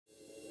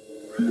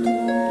Hi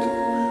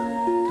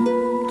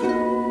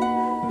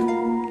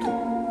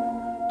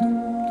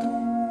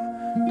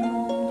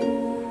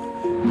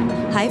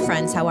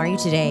friends, how are you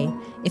today?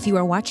 If you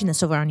are watching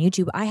this over on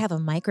YouTube, I have a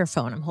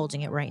microphone. I'm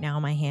holding it right now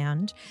in my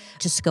hand.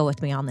 Just go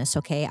with me on this,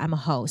 okay? I'm a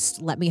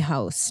host. Let me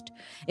host.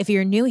 If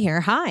you're new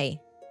here, hi.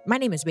 My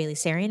name is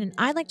Sarian, and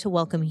I'd like to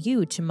welcome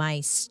you to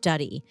my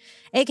study,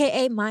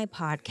 aka my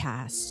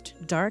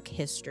podcast, Dark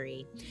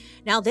History.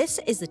 Now, this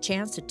is the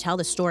chance to tell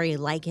the story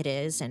like it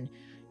is and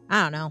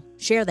I don't know,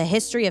 share the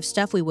history of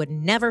stuff we would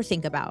never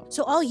think about.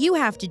 So all you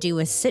have to do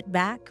is sit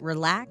back,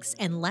 relax,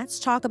 and let's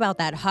talk about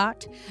that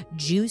hot,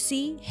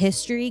 juicy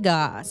history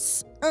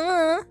goss.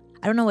 I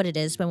don't know what it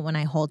is, but when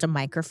I hold a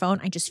microphone,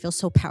 I just feel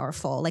so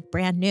powerful, like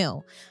brand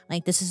new.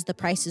 Like this is The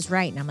Price is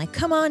Right. And I'm like,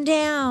 come on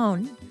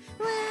down.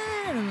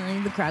 And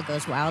then the crowd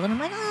goes wild and I'm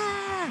like,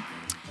 ah.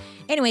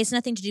 Anyways,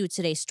 nothing to do with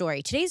today's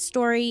story. Today's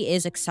story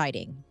is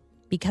exciting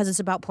because it's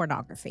about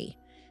pornography.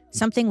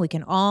 Something we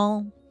can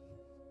all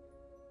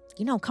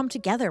come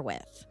together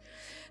with.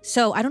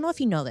 So I don't know if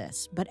you know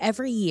this, but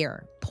every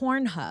year,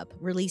 Pornhub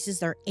releases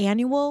their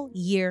annual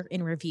year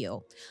in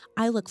review.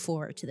 I look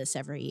forward to this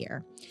every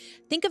year.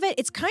 Think of it,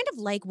 it's kind of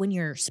like when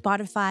your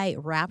Spotify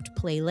Wrapped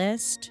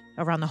playlist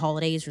around the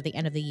holidays or the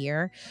end of the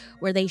year,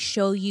 where they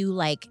show you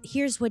like,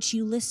 here's what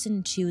you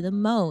listen to the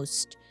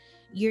most.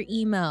 Your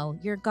emo,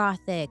 your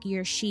gothic,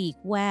 your chic,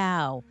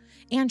 wow.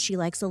 And she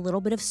likes a little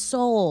bit of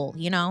soul,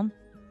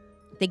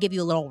 They give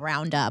you a little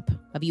roundup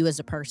of you as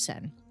a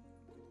person.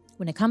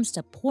 When it comes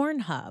to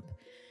Pornhub,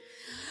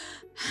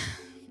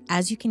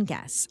 as you can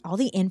guess, all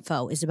the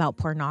info is about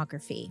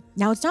pornography.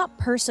 Now, it's not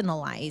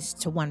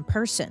personalized to one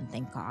person,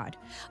 thank God,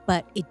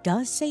 but it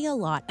does say a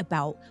lot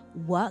about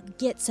what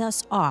gets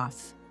us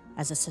off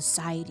as a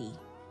society,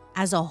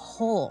 as a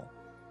whole,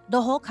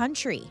 the whole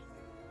country.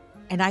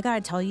 And I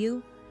gotta tell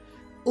you,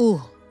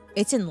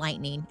 it's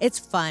enlightening. It's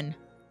fun.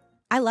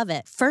 I love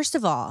it. First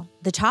of all,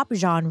 the top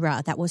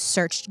genre that was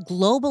searched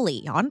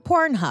globally on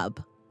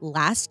Pornhub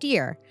last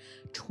year,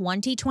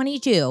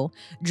 2022,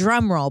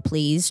 drum roll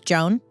please,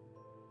 Joan.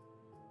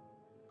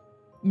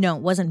 No,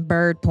 it wasn't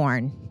bird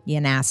porn, you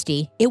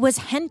nasty. It was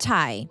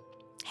hentai.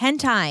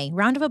 Hentai.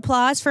 Round of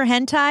applause for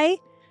hentai.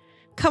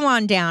 Come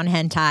on down,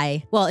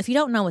 hentai. Well, if you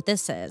don't know what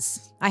this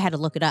is, I had to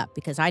look it up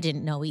because I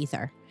didn't know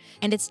either.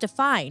 And it's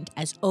defined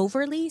as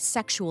overly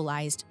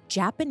sexualized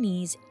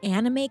Japanese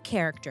anime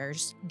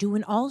characters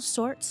doing all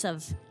sorts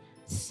of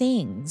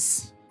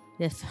things,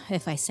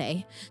 if I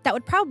say, that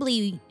would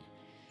probably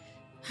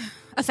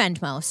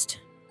offend most.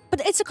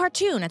 But it's a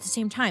cartoon at the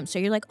same time. So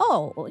you're like,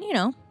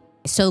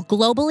 So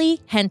globally,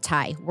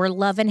 hentai. We're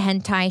loving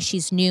hentai.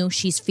 She's new.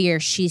 She's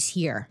fierce. She's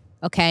here.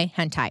 Okay,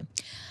 hentai.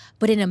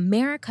 But in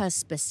America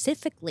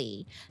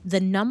specifically, the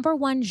number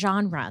one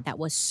genre that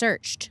was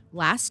searched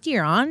last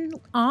year on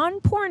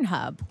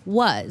Pornhub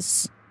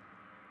was,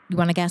 you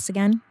want to guess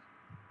again?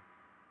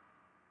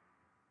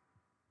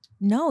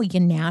 No,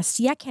 you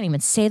nasty. I can't even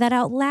say that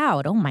out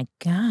loud. Oh my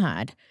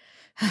God.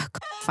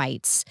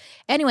 Fights.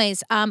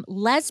 Anyways,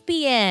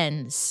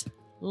 lesbians.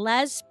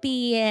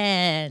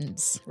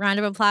 Lesbians. Round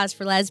of applause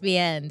for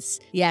lesbians.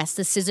 Yes,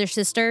 the Scissor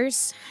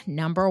Sisters.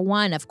 Number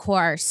one, of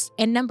course.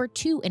 And number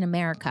two in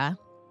America,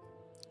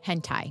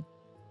 hentai.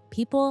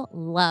 People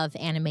love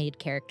animated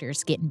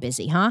characters getting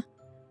busy, huh?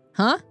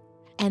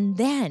 And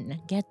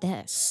then, get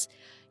this.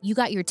 You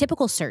got your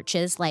typical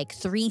searches like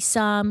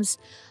threesomes,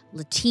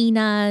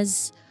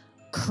 Latinas,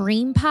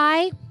 cream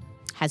pie.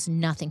 Has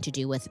nothing to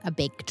do with a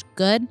baked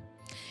good.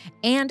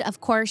 And, of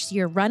course,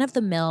 your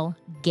run-of-the-mill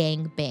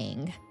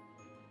gangbang.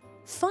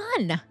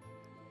 Fun.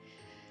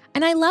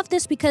 And I love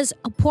this because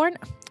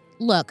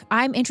Look,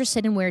 I'm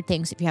interested in weird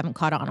things if you haven't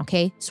caught on,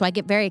 okay? So I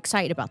get very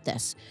excited about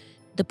this.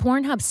 The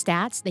Pornhub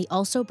stats, they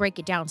also break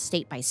it down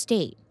state by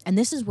state. And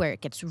this is where it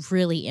gets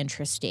really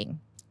interesting.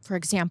 For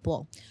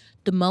example,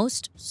 the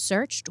most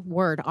searched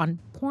word on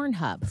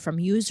Pornhub from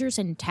users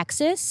in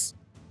Texas,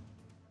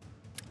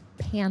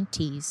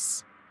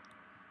 panties.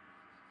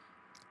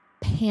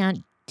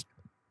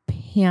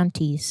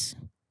 Panties.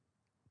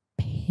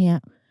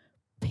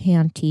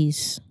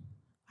 Panties.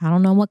 I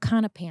don't know what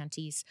kind of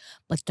panties,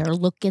 but they're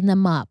looking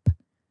them up.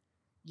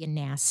 You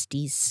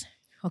nasties.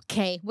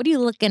 Okay, what are you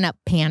looking up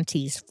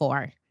panties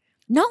for?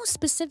 No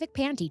specific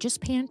panty,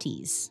 just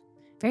panties.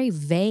 Very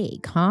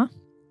vague, huh?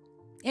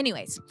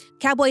 Anyways,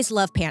 cowboys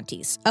love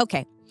panties.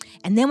 Okay,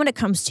 and then when it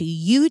comes to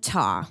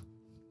Utah,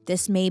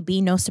 this may be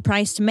no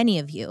surprise to many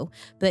of you,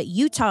 but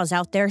Utah's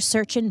out there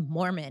searching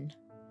Mormon.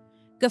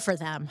 Good for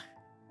them.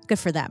 Good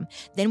for them.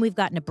 Then we've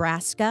got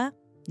Nebraska.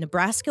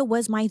 Nebraska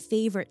was my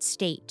favorite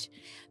state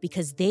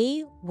because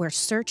they were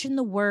searching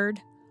the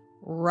word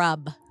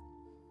rub.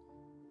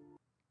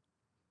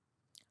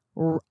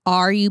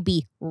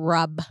 R-U-B,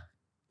 rub.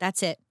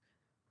 That's it.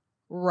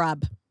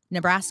 Rub.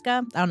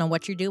 Nebraska, I don't know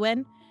what you're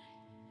doing,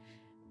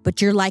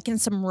 but you're liking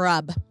some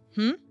rub.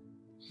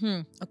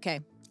 Okay.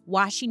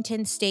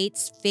 Washington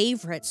State's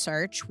favorite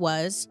search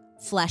was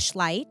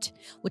fleshlight,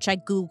 which I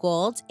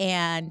Googled,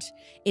 and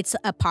it's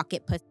a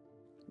pocket pussy.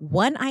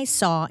 One I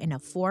saw in a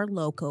Four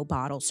Loko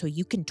bottle, so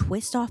you can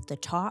twist off the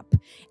top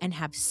and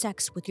have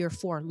sex with your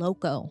Four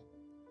Loko.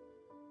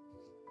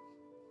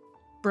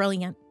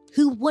 Brilliant.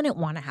 Who wouldn't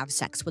want to have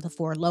sex with a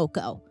Four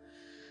Loko?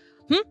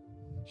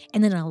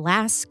 And then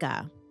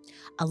Alaska.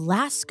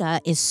 Alaska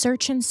is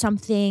searching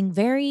something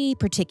very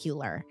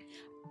particular.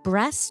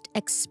 Breast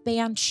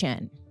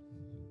expansion.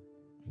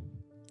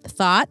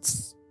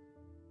 Thoughts?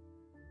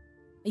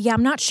 Yeah,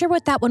 I'm not sure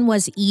what that one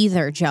was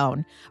either,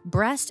 Joan.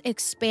 Breast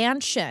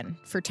expansion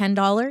for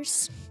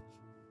 $10?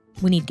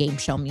 We need game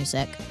show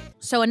music.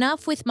 So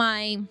enough with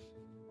my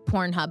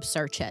Pornhub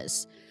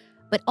searches.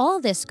 But all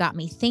this got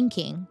me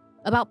thinking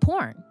about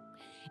porn.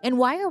 And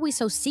why are we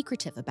so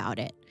secretive about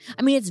it?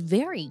 I mean, it's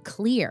very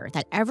clear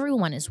that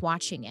everyone is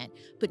watching it,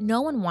 but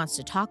no one wants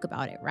to talk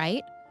about it,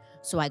 right?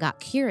 So I got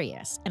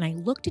curious and I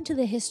looked into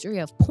the history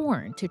of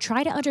porn to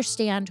try to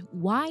understand,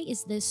 why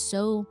is this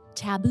so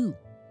taboo?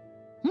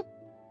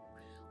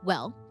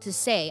 Well, to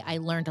say I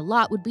learned a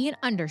lot would be an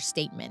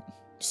understatement.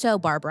 So,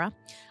 Barbara,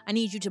 I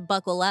need you to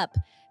buckle up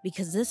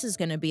because this is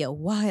going to be a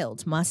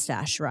wild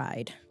mustache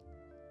ride.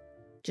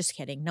 Just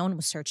kidding. No one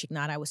was searching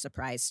that. I was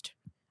surprised.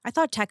 I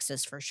thought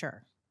Texas for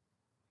sure.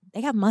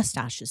 They have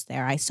mustaches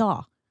there, I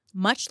saw.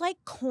 Much like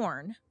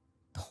corn,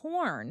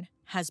 porn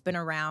has been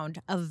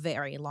around a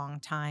very long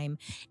time,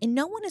 and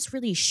no one is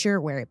really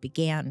sure where it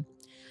began.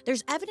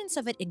 There's evidence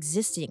of it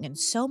existing in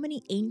so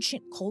many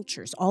ancient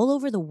cultures all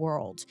over the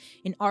world,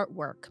 in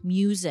artwork,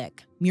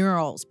 music,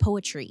 murals,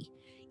 poetry,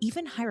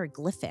 even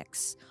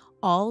hieroglyphics,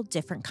 all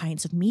different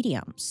kinds of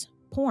mediums.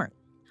 Porn.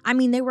 I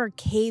mean, there were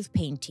cave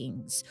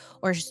paintings,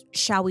 or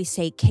shall we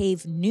say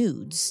cave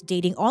nudes,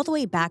 dating all the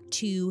way back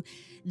to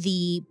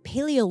the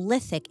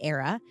Paleolithic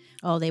era.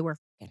 Oh, they were.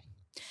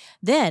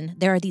 Then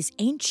there are these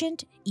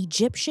ancient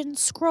Egyptian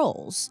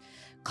scrolls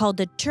called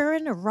the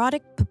Turin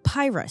Erotic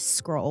Papyrus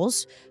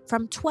scrolls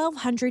from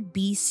 1200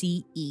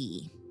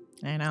 BCE.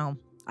 I know,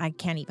 I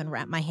can't even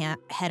wrap my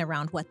head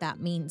around what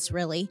that means,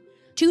 really.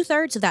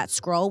 2/3 of that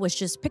scroll was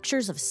just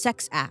pictures of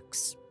sex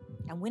acts.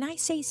 And when I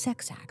say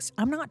sex acts,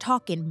 I'm not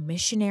talking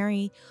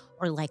missionary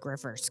or like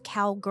reverse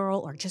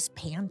cowgirl or just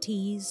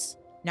panties.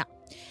 No,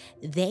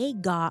 they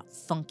got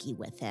funky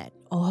with it.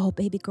 Oh,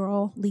 baby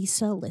girl,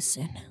 Lisa,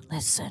 listen.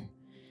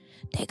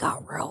 They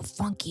got real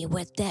funky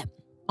with it.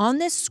 On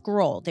this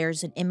scroll,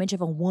 there's an image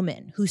of a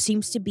woman who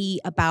seems to be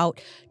about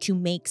to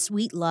make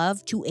sweet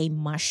love to a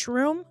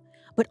mushroom,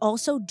 but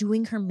also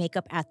doing her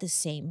makeup at the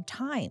same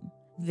time.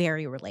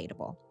 Very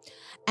relatable.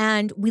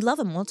 And we love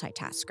a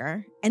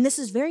multitasker. And this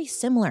is very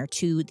similar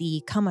to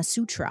the Kama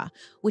Sutra,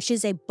 which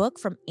is a book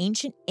from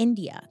ancient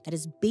India that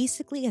is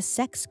basically a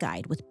sex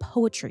guide with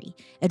poetry,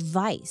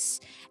 advice,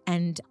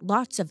 and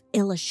lots of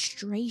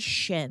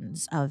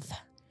illustrations of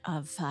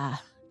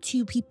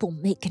two people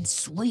making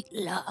sweet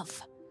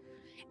love.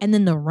 And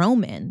then the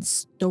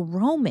Romans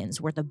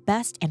were the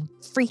best and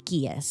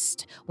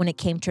freakiest when it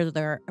came to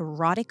their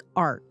erotic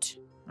art,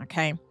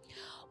 okay?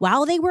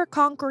 While they were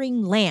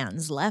conquering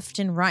lands left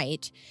and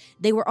right,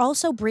 they were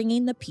also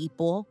bringing the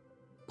people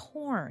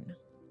porn.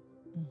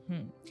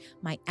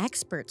 My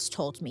experts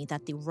told me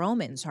that the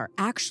Romans are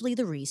actually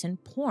the reason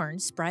porn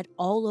spread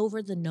all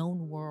over the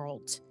known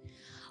world.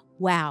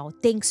 Wow,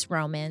 thanks,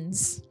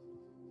 Romans.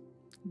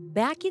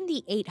 Back in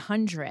the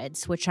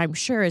 800s, which I'm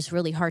sure is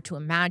really hard to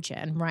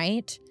imagine,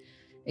 right?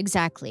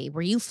 Exactly.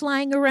 Were you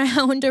flying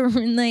around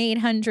in the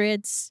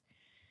 800s?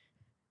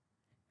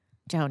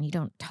 Joan, you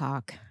don't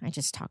talk. I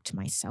just talk to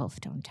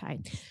myself, don't I?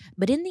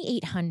 But in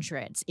the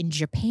 800s, in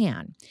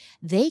Japan,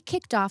 they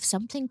kicked off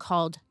something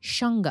called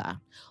shunga,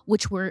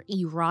 which were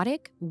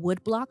erotic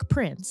woodblock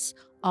prints,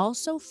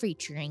 also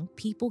featuring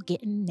people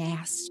getting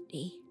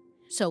nasty.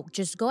 So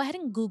just go ahead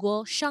and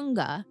Google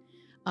shunga.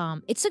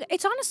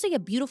 It's honestly a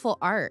beautiful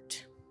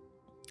art.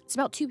 It's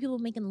about two people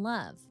making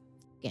love,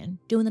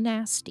 doing the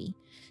nasty,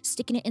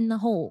 sticking it in the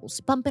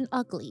holes, bumping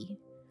uglies,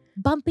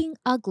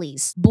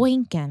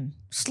 boinking,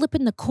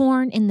 slipping the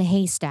corn in the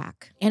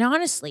haystack. And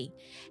honestly,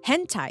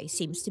 hentai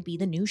seems to be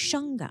the new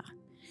shunga.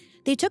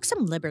 They took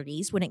some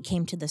liberties when it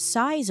came to the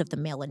size of the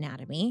male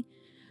anatomy.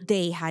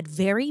 They had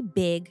very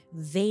big,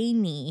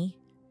 veiny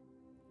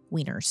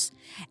wieners.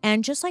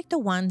 And just like the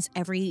ones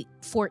every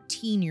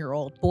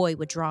 14-year-old boy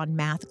would draw in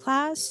math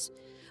class,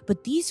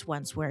 but these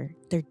ones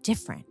they're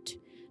different.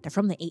 They're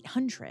from the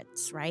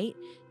 800s, right?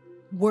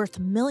 Worth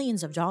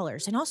millions of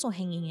dollars and also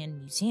hanging in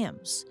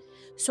museums.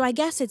 So I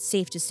guess it's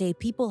safe to say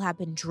people have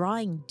been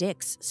drawing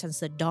dicks since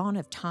the dawn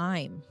of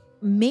time.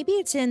 Maybe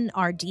it's in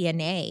our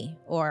DNA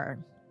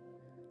or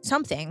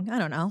something. I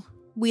don't know.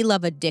 We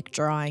love a dick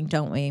drawing,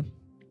 don't we?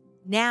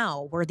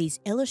 Now, were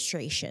these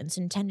illustrations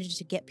intended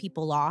to get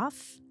people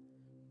off?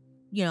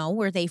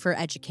 Were they for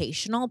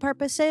educational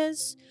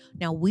purposes?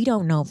 Now, we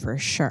don't know for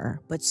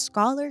sure, but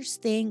scholars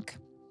think,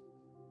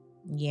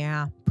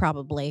 yeah,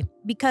 probably.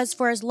 Because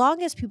for as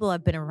long as people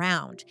have been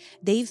around,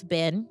 they've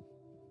been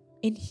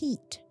in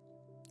heat,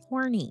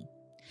 horny.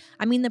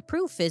 I mean, the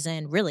proof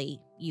isn't really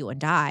you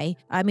and I.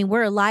 I mean,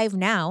 we're alive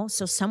now,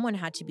 so someone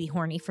had to be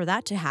horny for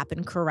that to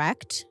happen,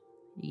 correct?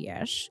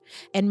 Yes.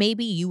 And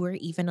maybe you were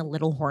even a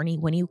little horny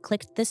when you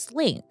clicked this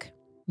link.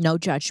 No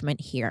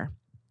judgment here.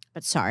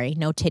 But sorry,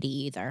 no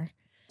titty either.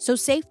 So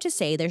safe to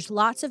say there's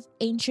lots of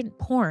ancient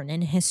porn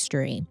in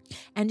history.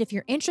 And if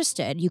you're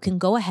interested, you can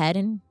go ahead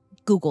and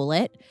Google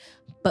it.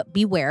 But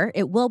beware,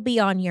 it will be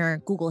on your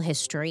Google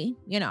history,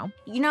 you know.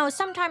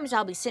 Sometimes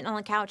I'll be sitting on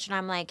the couch and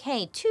I'm like,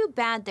 hey, too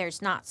bad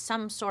there's not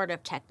some sort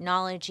of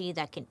technology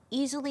that can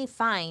easily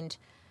find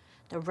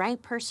the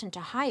right person to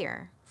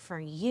hire for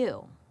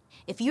you.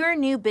 If you're a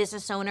new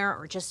business owner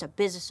or just a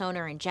business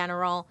owner in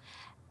general,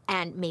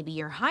 and maybe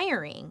you're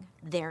hiring,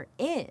 there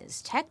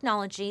is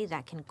technology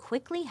that can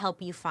quickly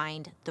help you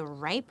find the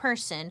right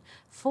person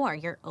for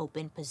your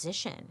open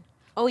position.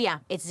 Oh yeah,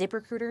 it's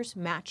ZipRecruiter's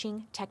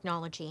matching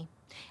technology.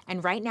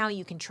 And right now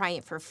you can try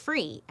it for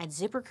free at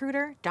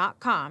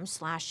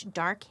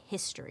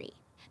ziprecruiter.com/darkhistory.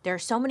 There are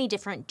so many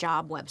different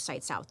job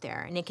websites out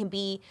there, and it can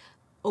be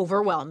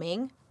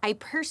overwhelming. I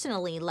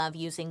personally love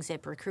using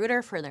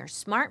ZipRecruiter for their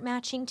smart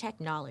matching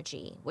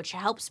technology, which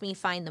helps me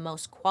find the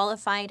most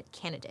qualified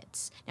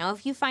candidates. Now,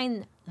 if you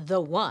find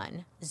the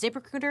one,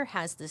 ZipRecruiter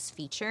has this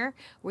feature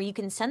where you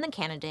can send the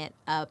candidate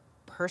a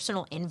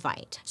personal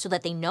invite so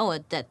that they know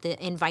that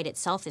the invite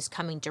itself is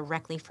coming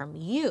directly from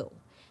you.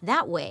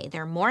 That way,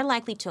 they're more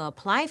likely to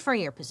apply for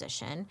your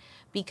position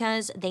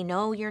because they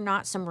know you're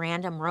not some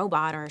random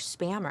robot or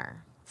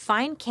spammer.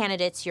 Find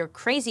candidates you're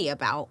crazy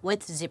about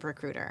with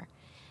ZipRecruiter.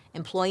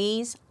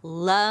 Employees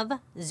love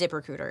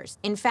ZipRecruiters.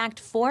 In fact,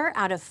 4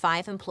 out of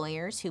 5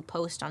 employers who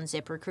post on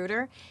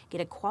ZipRecruiter get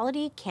a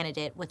quality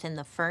candidate within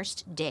the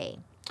first day.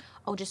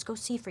 Oh, just go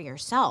see for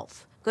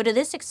yourself. Go to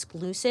this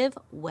exclusive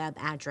web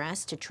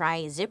address to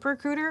try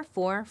ZipRecruiter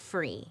for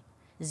free.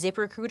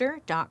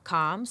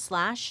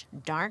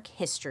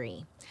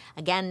 ZipRecruiter.com/darkhistory.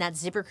 Again,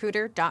 that's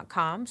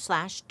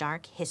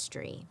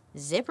ZipRecruiter.com/darkhistory.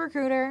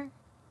 ZipRecruiter,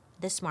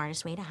 the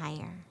smartest way to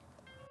hire.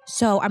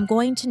 So I'm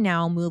going to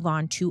now move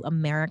on to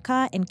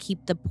America and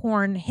keep the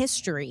porn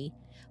history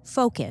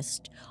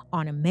focused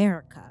on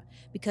America.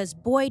 Because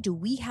boy, do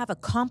we have a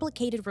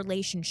complicated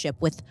relationship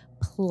with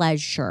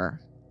pleasure.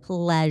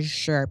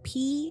 Pleasure.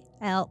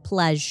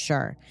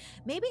 Pleasure.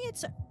 Maybe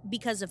it's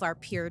because of our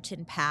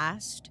Puritan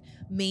past.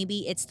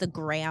 Maybe it's the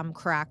graham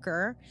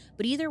cracker.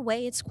 But either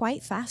way, it's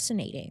quite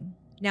fascinating.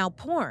 Now,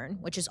 porn,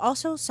 which is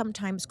also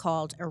sometimes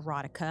called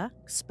erotica,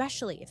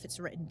 especially if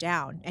it's written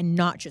down and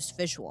not just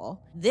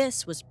visual,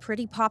 this was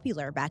pretty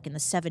popular back in the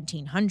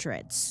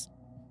 1700s.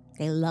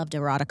 They loved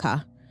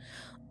erotica.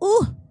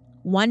 Ooh,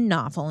 one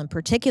novel in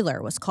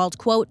particular was called,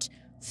 quote,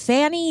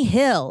 Fanny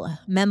Hill,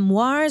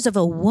 Memoirs of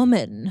a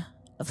Woman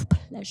of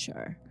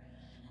Pleasure,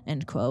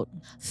 end quote.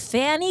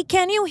 Fanny,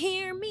 can you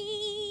hear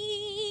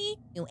me?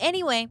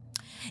 Anyway,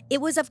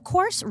 it was, of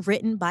course,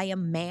 written by a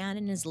man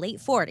in his late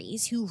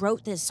 40s who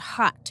wrote this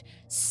hot,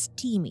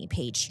 steamy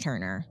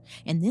page-turner.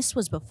 And this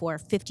was before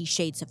 50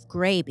 Shades of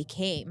Grey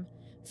became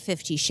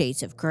 50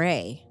 Shades of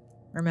Grey.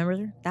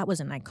 Remember? That was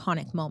an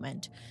iconic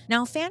moment.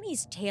 Now,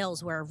 Fanny's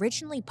tales were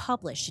originally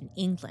published in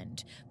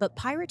England, but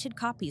pirated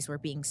copies were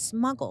being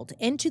smuggled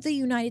into the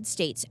United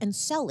States and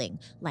selling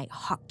like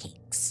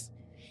hotcakes.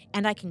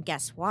 And I can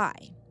guess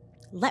why.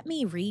 Let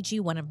me read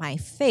you one of my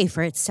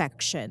favorite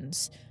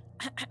sections.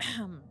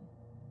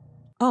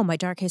 Oh, my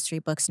dark history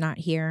book's not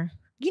here.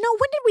 When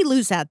did we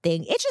lose that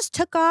thing? It just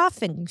took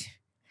off and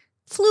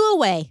flew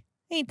away.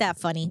 Ain't that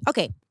funny?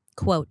 Okay,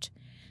 quote,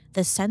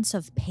 the sense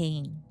of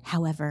pain,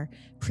 however,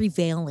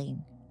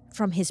 prevailing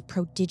from his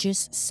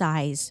prodigious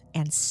size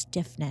and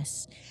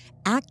stiffness,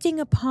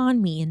 acting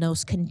upon me in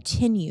those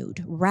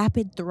continued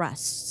rapid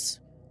thrusts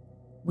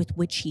with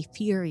which he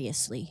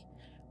furiously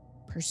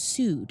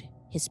pursued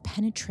his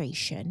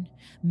penetration,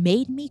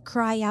 made me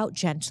cry out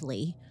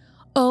gently,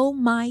 oh,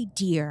 my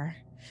dear,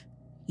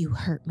 you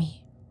hurt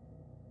me,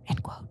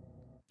 end quote.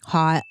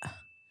 Hot.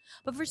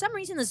 But for some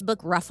reason, this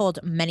book ruffled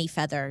many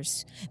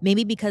feathers.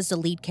 Maybe because the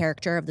lead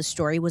character of the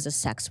story was a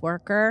sex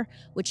worker,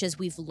 which, as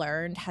we've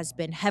learned, has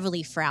been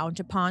heavily frowned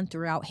upon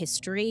throughout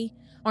history.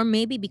 Or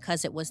maybe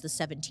because it was the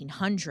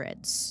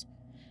 1700s.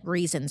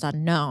 Reasons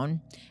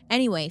unknown.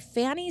 Anyway,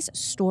 Fanny's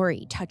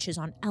story touches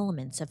on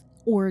elements of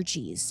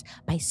orgies,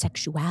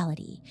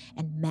 bisexuality,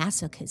 and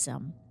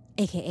masochism,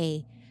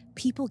 aka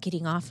people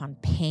getting off on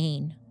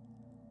pain.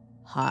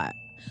 Hot.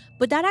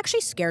 But that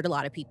actually scared a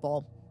lot of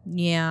people.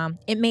 Yeah,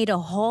 it made a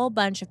whole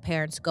bunch of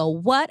parents go,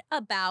 what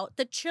about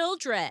the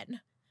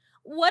children?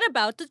 What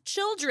about the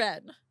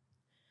children?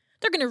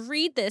 They're going to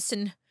read this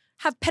and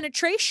have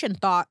penetration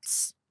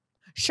thoughts.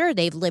 Sure,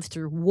 they've lived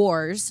through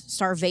wars,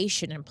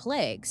 starvation, and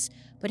plagues,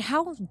 but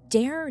how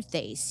dare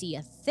they see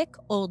a thick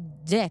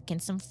old dick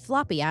and some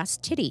floppy-ass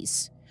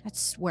titties?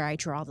 That's where I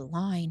draw the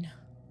line.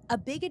 A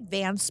big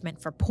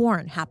advancement for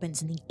porn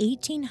happens in the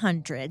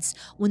 1800s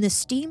when the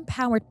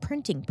steam-powered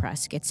printing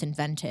press gets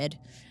invented.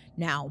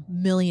 Now,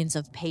 millions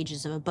of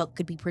pages of a book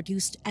could be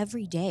produced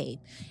every day,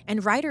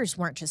 and writers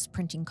weren't just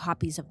printing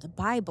copies of the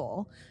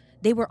Bible.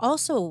 They were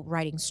also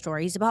writing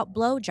stories about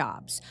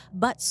blowjobs,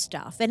 butt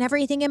stuff, and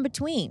everything in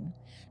between.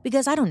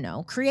 Because I don't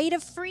know,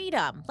 creative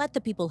freedom, let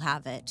the people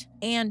have it.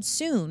 And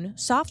soon,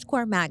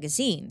 softcore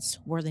magazines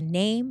were the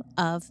name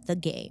of the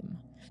game.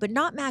 But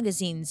not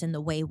magazines in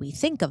the way we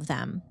think of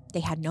them.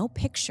 They had no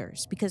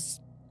pictures because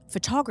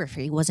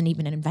photography wasn't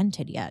even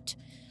invented yet.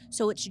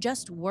 So it's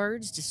just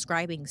words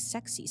describing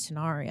sexy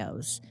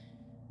scenarios.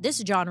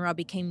 This genre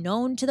became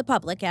known to the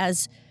public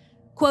as,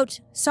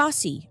 quote,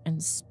 saucy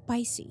and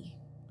spicy,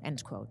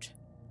 end quote,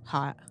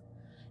 hot.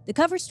 The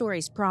cover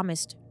stories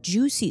promised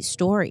juicy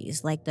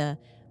stories like the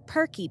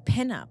perky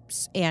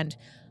pinups and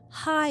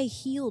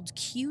high-heeled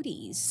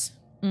cuties.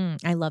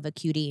 I love a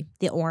cutie.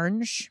 The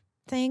orange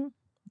thing,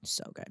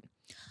 so good.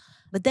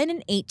 But then in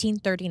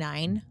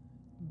 1839,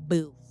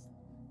 boof,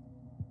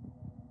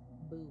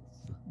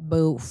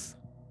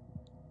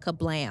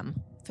 kablam.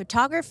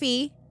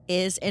 Photography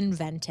is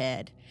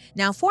invented.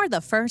 Now, for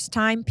the first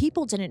time,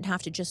 people didn't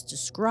have to just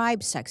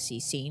describe sexy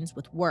scenes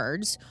with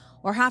words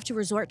or have to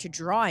resort to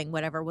drawing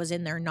whatever was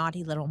in their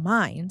naughty little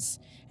minds.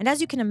 And as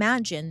you can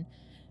imagine,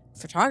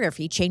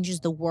 photography changes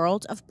the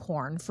world of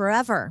porn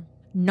forever.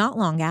 Not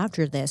long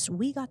after this,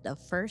 we got the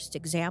first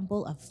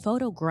example of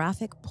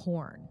photographic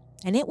porn,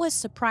 and it was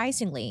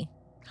surprisingly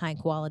high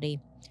quality.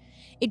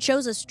 It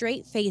shows a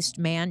straight-faced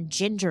man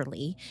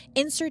gingerly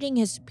inserting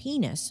his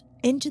penis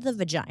into the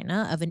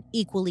vagina of an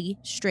equally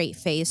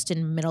straight-faced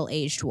and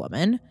middle-aged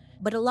woman.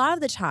 But a lot of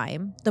the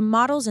time, the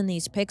models in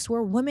these pics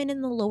were women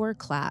in the lower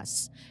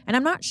class. And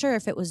I'm not sure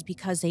if it was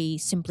because they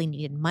simply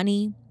needed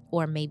money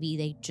or maybe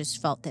they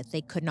just felt that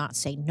they could not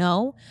say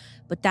no.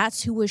 But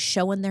that's who was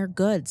showing their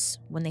goods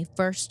when they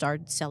first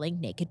started selling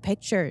naked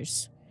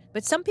pictures.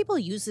 But some people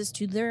use this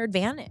to their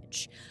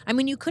advantage. I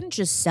mean, you couldn't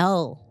just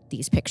sell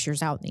these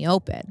pictures out in the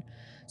open.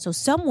 So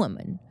some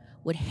women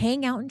would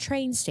hang out in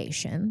train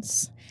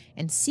stations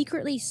and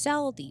secretly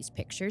sell these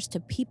pictures to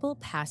people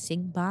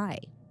passing by.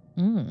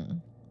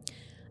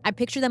 I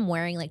picture them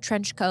wearing like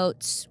trench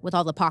coats with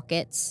all the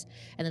pockets,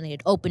 and then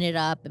they'd open it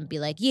up and be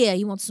like, yeah,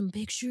 you want some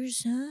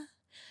pictures, huh?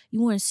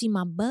 You want to see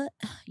my butt?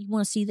 You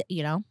want to see that,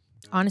 you know?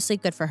 Honestly,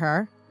 good for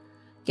her.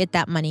 Get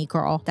that money,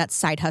 girl. That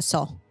side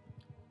hustle.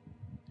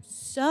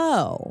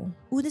 So,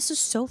 this is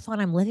so fun.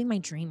 I'm living my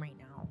dream right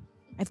now.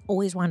 I've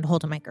always wanted to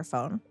hold a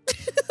microphone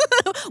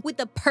with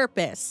a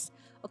purpose,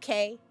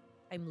 okay?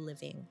 I'm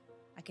living.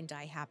 I can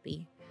die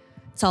happy.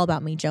 It's all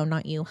about me, Joe,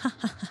 not you. Ha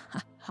ha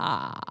ha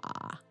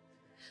ha.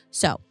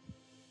 So,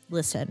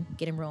 listen,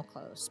 getting real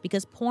close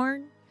because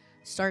porn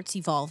starts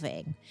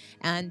evolving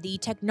and the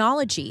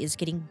technology is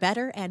getting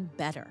better and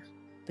better.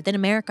 But then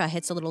America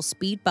hits a little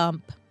speed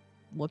bump.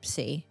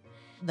 Whoopsie.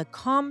 The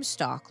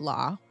Comstock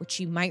Law, which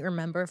you might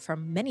remember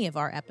from many of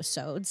our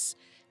episodes,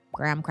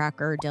 graham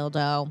cracker,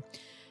 dildo.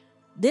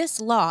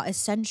 This law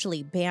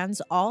essentially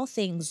bans all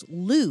things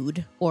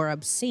lewd or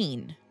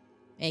obscene,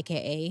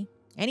 aka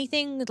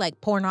anything like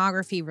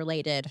pornography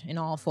related in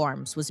all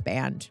forms was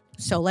banned.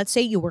 So let's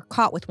say you were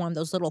caught with one of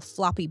those little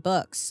floppy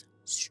books,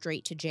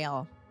 straight to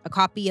jail. A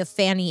copy of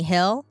Fanny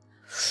Hill,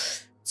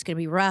 it's going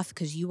to be rough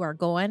because you are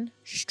going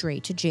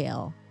straight to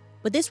jail.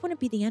 But this wouldn't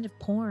be the end of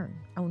porn.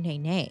 Oh, nay,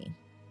 nay.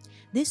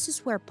 This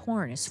is where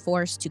porn is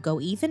forced to go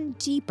even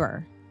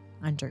deeper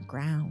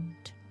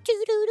underground.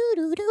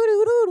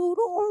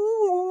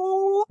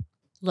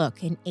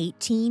 Look, in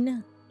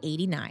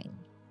 1889,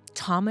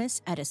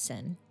 Thomas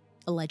Edison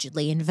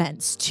allegedly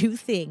invents two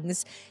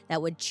things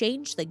that would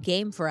change the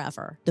game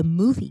forever: the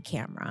movie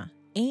camera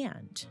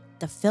and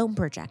the film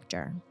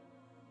projector.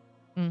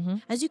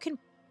 As you can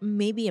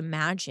maybe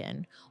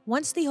imagine,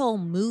 once the whole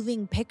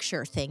moving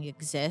picture thing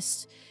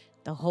exists,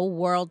 the whole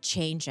world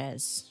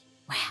changes.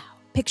 Wow,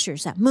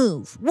 pictures that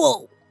move.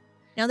 Whoa!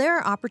 Now, there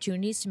are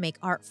opportunities to make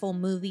artful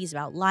movies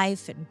about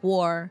life and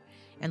war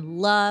and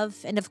love,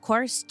 and of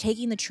course,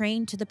 taking the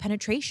train to the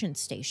penetration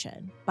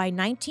station. By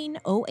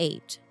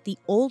 1908, the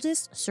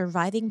oldest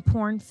surviving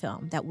porn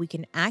film that we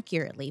can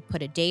accurately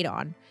put a date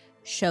on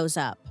shows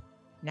up.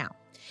 Now,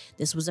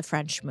 this was a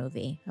French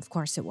movie. Of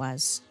course it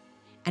was.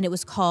 And it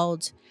was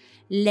called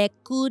Le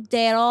Coup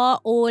d'Éro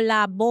ou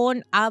la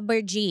Bonne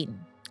Aubergine.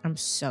 I'm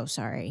so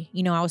sorry.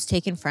 You know, I was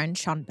taking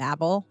French on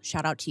Babbel.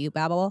 Shout out to you,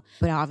 Babbel.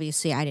 But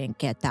obviously, I didn't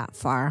get that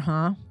far,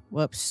 huh?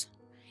 Whoops.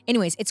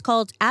 Anyways, it's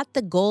called At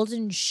the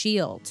Golden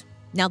Shield.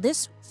 Now,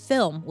 this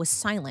film was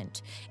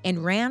silent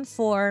and ran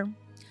for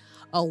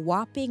a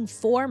whopping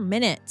 4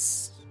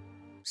 minutes.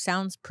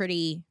 Sounds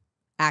pretty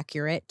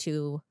accurate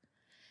to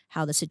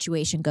how the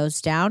situation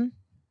goes down.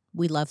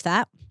 We love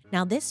that.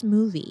 Now, this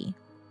movie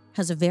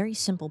has a very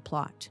simple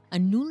plot. A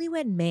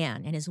newlywed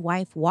man and his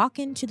wife walk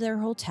into their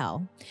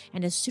hotel,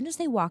 and as soon as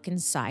they walk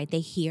inside, they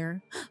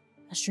hear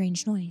a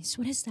strange noise.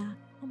 What is that?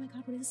 Oh my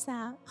God, what is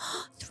that?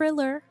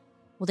 Thriller.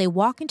 Well, they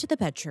walk into the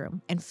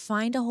bedroom and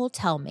find a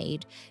hotel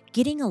maid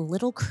getting a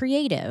little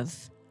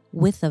creative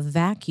with a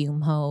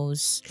vacuum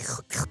hose.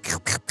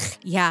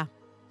 Yeah,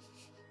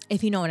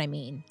 if you know what I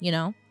mean, you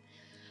know?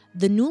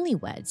 The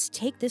newlyweds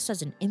take this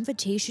as an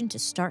invitation to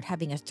start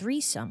having a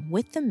threesome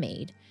with the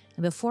maid,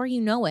 and before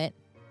you know it,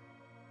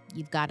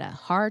 you've got a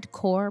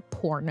hardcore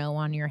porno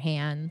on your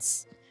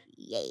hands.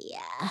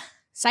 Yeah.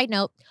 Side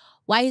note,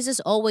 why is this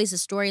always a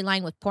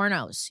storyline with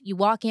pornos? You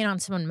walk in on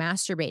someone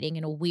masturbating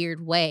in a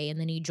weird way and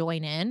then you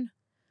join in.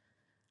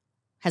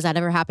 Has that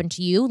ever happened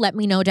to you? Let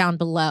me know down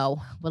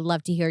below. Would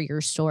love to hear your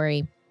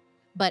story.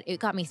 But it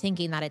got me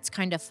thinking that it's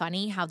kind of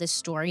funny how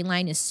this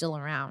storyline is still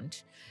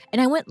around.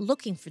 And I went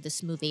looking for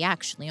this movie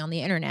actually on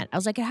the internet. I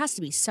was like, it has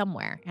to be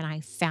somewhere. And I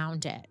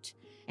found it.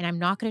 And I'm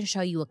not going to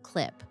show you a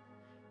clip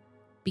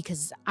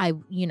because Daddy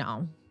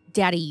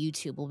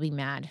YouTube will be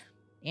mad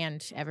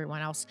and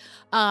everyone else.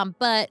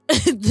 But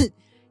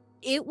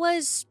it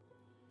was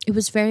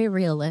very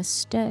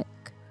realistic.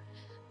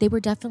 They were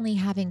definitely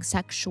having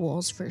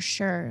sexuals for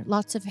sure.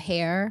 Lots of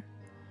hair,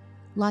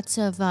 lots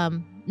of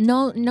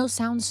no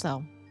sounds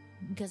though,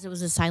 because it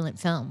was a silent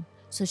film.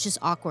 So it's just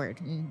awkward,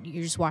 and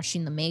you're just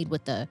watching the maid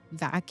with the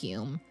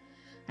vacuum.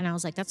 And I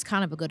was like, that's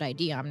kind of a good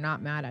idea. I'm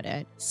not mad at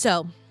it.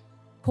 So,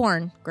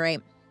 porn, great.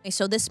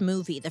 So this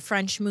movie, the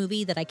French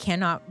movie that I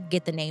cannot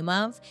get the name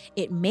of,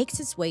 it makes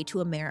its way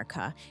to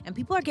America, and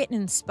people are getting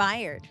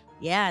inspired.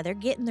 Yeah, they're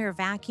getting their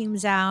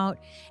vacuums out.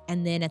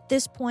 And then at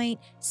this point,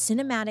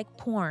 cinematic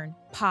porn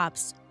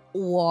pops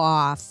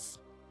off.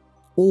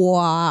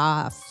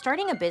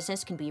 Starting a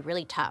business can be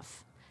really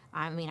tough.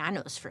 I mean, I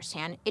know this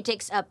firsthand. It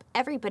takes up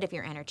every bit of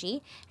your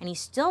energy, and you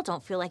still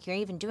don't feel like you're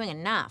even doing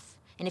enough.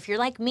 And if you're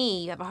like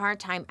me, you have a hard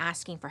time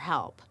asking for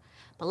help.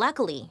 But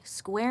luckily,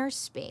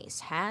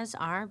 Squarespace has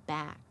our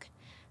back.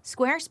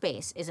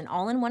 Squarespace is an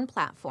all-in-one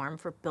platform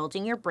for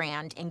building your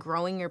brand and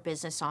growing your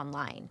business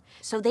online.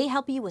 So they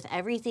help you with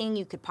everything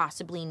you could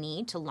possibly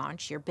need to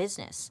launch your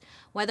business.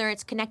 Whether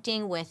it's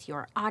connecting with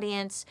your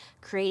audience,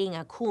 creating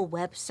a cool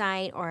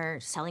website, or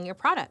selling your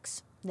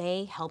products.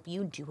 They help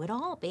you do it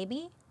all,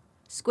 baby.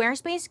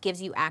 Squarespace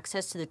gives you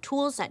access to the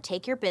tools that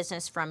take your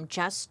business from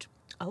just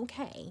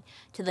okay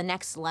to the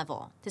next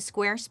level. The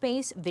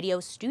Squarespace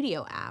Video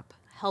Studio app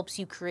helps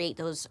you create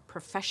those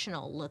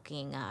professional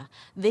looking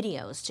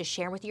videos to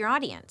share with your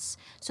audience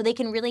so they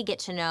can really get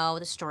to know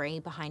the story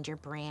behind your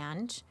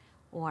brand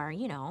or,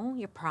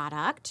 your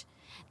product.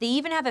 They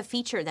even have a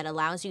feature that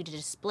allows you to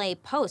display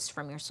posts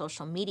from your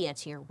social media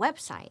to your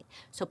website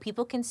so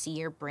people can see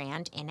your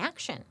brand in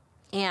action.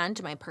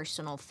 And my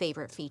personal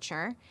favorite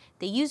feature,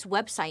 they use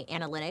website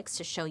analytics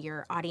to show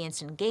your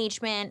audience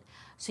engagement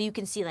so you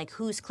can see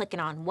who's clicking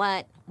on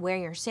what, where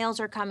your sales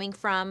are coming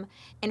from,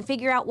 and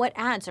figure out what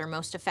ads are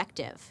most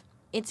effective.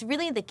 It's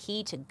really the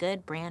key to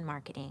good brand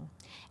marketing.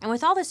 And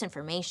with all this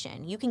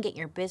information, you can get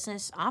your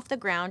business off the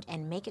ground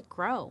and make it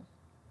grow,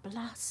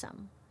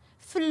 blossom,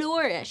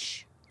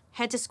 flourish.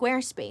 Head to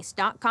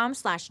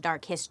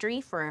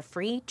squarespace.com/darkhistory for a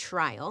free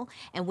trial.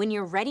 And when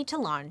you're ready to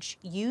launch,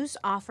 use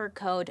offer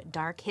code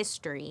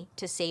DARKHISTORY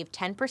to save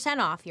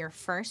 10% off your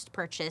first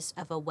purchase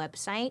of a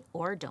website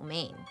or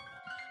domain.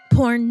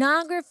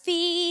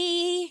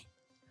 Pornography.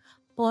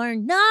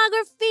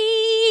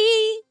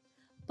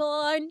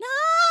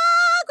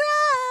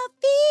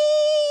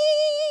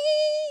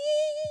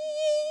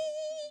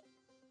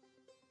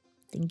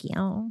 Thank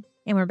you.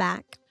 And we're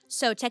back.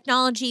 So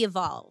technology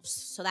evolves.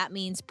 So that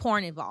means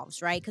porn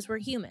evolves, right? Because we're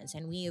humans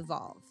and we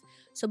evolve.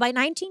 So by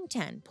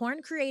 1910,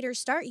 porn creators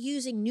start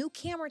using new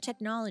camera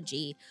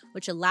technology,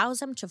 which allows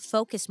them to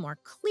focus more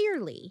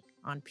clearly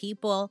on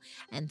people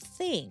and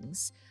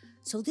things.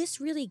 So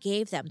this really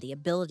gave them the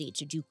ability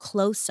to do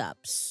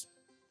close-ups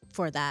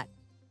for that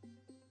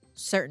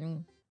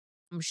certain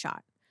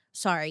shot.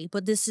 Sorry,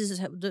 but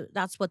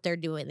that's what they're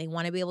doing. They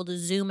want to be able to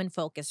zoom and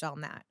focus on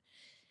that.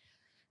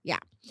 Yeah.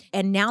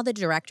 And now the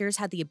directors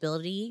had the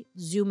ability,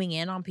 zooming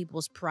in on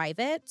people's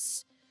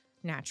privates,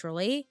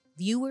 naturally,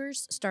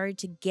 viewers started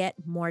to get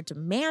more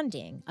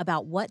demanding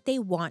about what they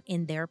want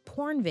in their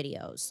porn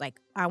videos.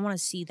 I want to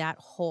see that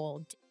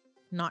whole,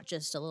 not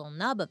just a little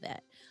nub of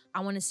it. I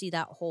want to see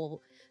that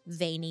whole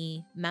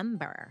veiny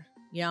member,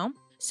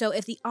 So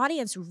if the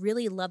audience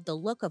really loved the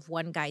look of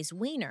one guy's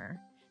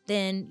wiener,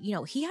 then,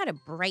 he had a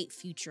bright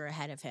future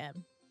ahead of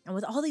him. And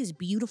with all these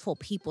beautiful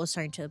people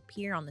starting to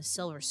appear on the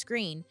silver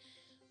screen,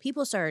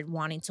 people started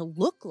wanting to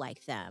look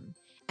like them,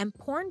 and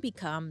porn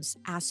becomes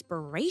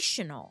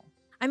aspirational.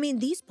 I mean,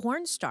 these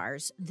porn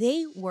stars,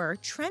 they were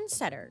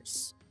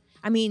trendsetters.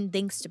 I mean,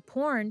 thanks to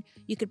porn,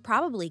 you could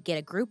probably get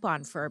a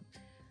Groupon for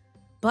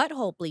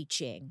butthole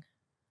bleaching.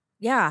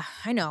 Yeah,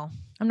 I know.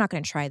 I'm not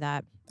going to try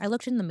that. I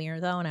looked in the mirror,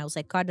 though, and I was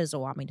like, God doesn't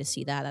want me to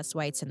see that. That's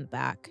why it's in the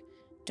back.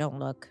 Don't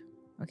look.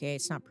 Okay,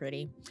 it's not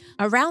pretty.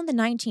 Around the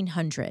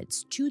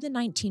 1900s to the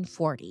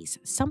 1940s,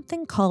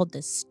 something called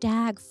the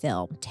stag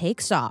film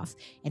takes off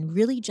and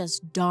really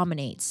just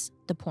dominates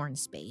the porn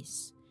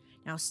space.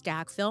 Now,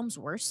 stag films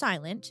were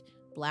silent,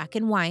 black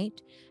and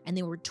white, and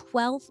they were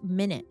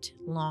 12-minute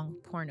long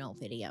porno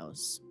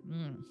videos.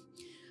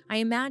 I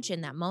imagine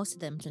that most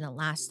of them didn't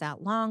last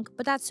that long,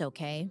 but that's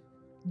okay.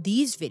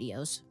 These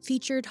videos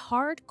featured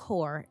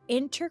hardcore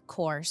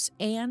intercourse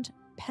and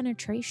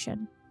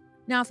penetration.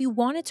 Now, if you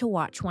wanted to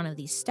watch one of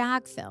these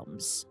stag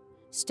films,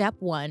 step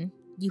one,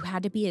 you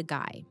had to be a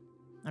guy.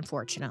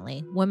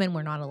 Unfortunately, women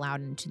were not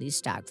allowed into these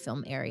stag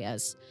film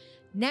areas.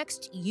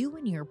 Next, you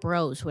and your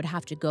bros would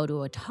have to go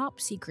to a top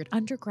secret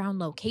underground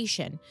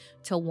location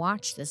to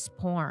watch this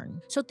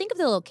porn. So think of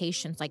the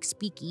locations like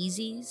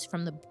speakeasies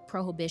from the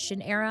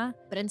Prohibition era,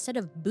 but instead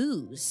of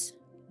booze,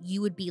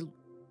 you would be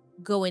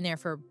going there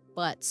for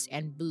butts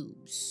and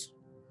boobs.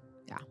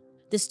 Yeah.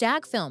 The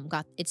stag film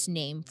got its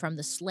name from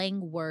the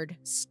slang word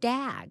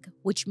stag,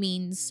 which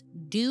means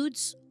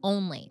dudes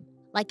only.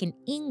 Like in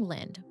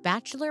England,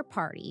 bachelor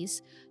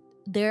parties,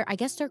 I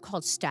guess they're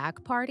called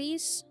stag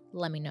parties.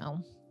 Let me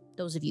know.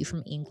 Those of you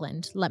from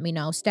England, let me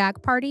know.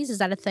 Stag parties, is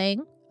that a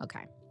thing?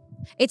 Okay.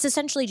 It's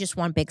essentially just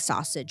one big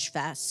sausage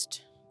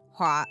fest.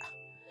 Hot.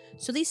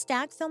 So these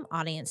stag film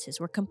audiences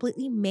were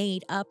completely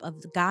made up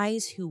of the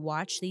guys who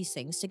watch these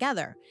things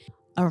together.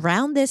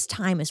 Around this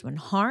time is when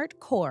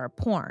hardcore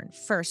porn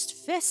first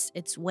fists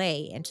its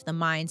way into the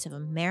minds of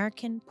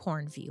American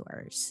porn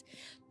viewers.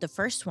 The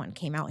first one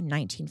came out in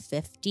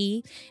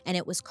 1950, and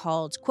it was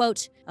called,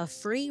 quote, a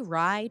free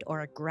ride or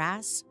a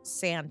grass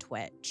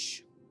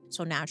sandwich.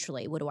 So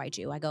naturally, what do?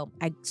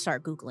 I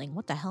start Googling,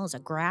 what the hell is a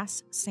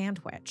grass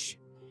sandwich?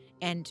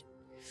 And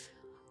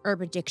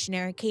Urban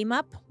Dictionary came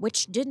up,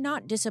 which did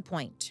not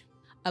disappoint.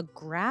 A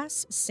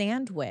grass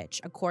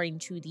sandwich, according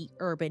to the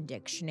Urban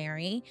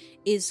Dictionary,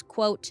 is,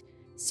 quote,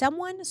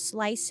 someone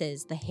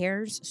slices the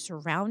hairs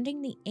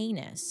surrounding the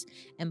anus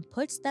and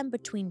puts them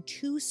between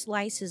two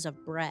slices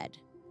of bread,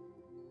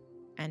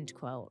 end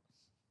quote.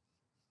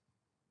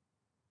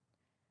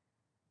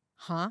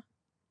 Huh?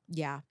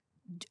 Yeah.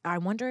 I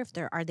wonder if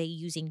are they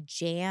using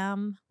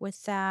jam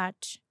with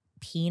that?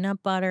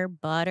 Peanut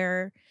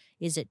butter?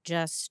 Is it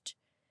just...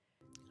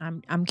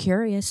 I'm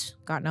curious.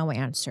 Got no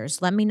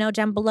answers. Let me know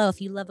down below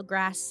if you love a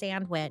grass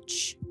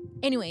sandwich.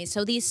 Anyway,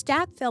 so these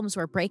stag films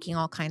were breaking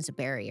all kinds of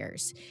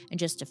barriers. And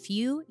just a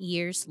few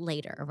years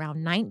later,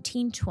 around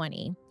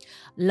 1920,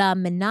 La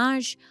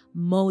Ménage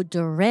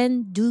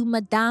Moderne du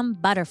Madame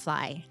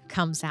Butterfly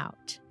comes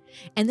out.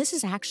 And this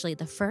is actually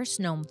the first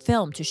known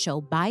film to show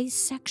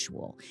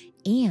bisexual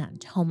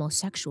and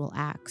homosexual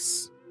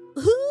acts.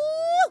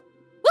 Ooh,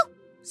 woo,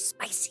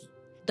 spicy.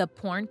 The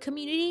porn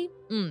community,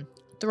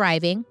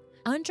 thriving.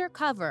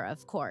 Undercover,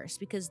 of course,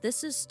 because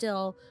this is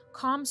still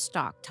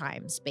Comstock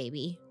times,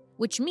 baby.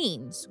 Which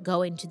means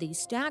going to these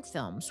stag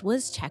films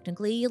was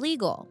technically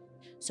illegal.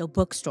 So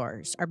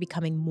bookstores are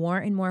becoming more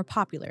and more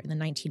popular in the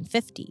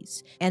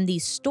 1950s, and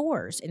these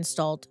stores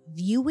installed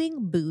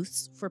viewing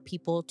booths for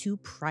people to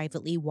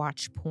privately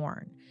watch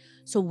porn.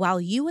 So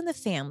while you and the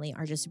family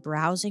are just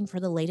browsing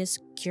for the latest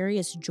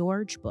Curious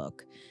George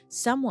book,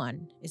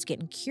 someone is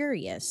getting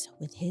curious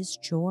with his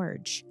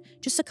George,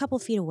 just a couple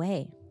feet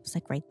away. It's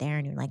like right there,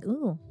 and you're like,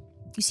 ooh.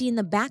 You see, in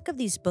the back of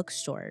these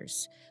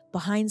bookstores,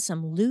 behind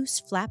some loose,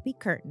 flappy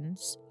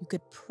curtains, you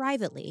could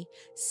privately,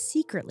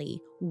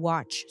 secretly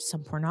watch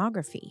some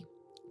pornography.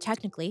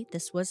 Technically,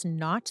 this was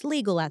not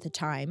legal at the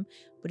time,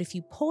 but if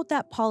you pulled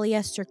that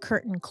polyester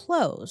curtain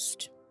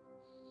closed,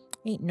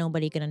 ain't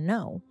nobody gonna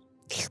know.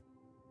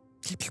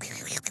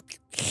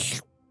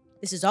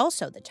 This is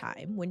also the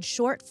time when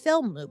short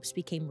film loops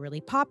became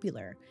really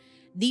popular.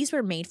 These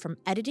were made from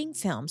editing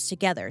films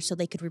together so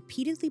they could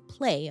repeatedly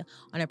play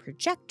on a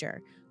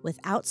projector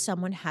without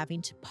someone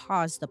having to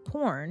pause the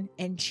porn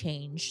and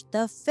change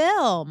the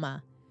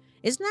film.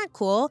 Isn't that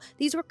cool?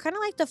 These were kind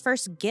of like the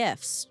first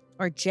GIFs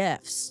or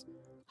GIFs.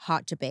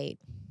 Hot debate.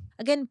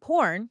 Again,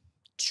 porn,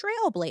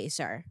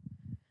 trailblazer.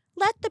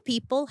 Let the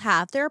people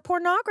have their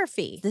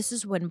pornography. This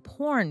is when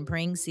porn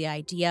brings the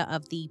idea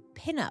of the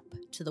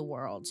pinup to the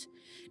world.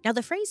 Now,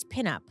 the phrase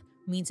pinup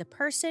means a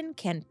person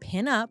can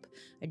pin up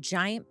a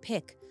giant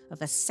pic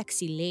of a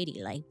sexy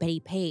lady like Betty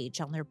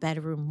Page on their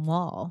bedroom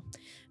wall.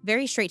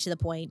 Very straight to the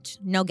point,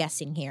 no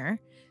guessing here.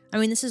 I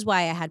mean, this is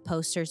why I had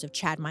posters of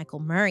Chad Michael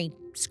Murray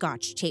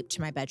scotch taped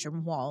to my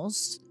bedroom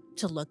walls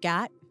to look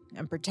at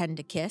and pretend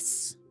to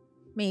kiss,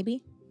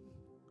 maybe.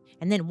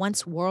 And then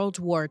once World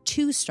War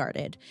II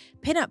started,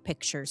 pinup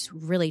pictures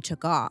really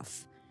took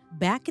off.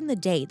 Back in the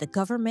day, the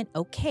government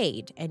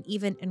okayed and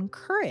even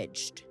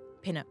encouraged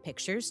pinup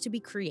pictures to be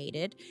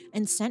created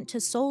and sent to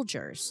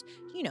soldiers,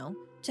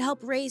 to help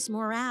raise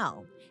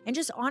morale and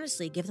just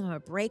honestly give them a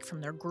break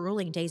from their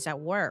grueling days at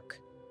work.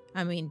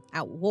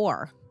 At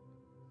war.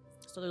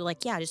 So they're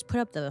like, yeah, just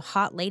put up the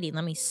hot lady and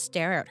let me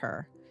stare at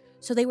her.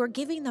 So they were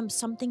giving them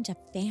something to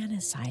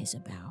fantasize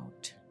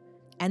about.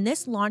 And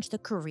this launched the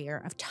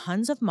career of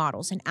tons of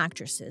models and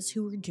actresses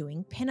who were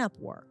doing pinup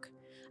work.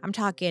 I'm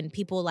talking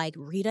people like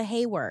Rita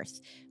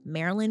Hayworth,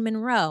 Marilyn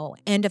Monroe,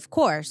 and of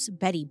course,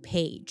 Betty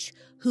Page,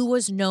 who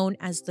was known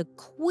as the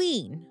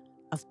queen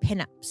of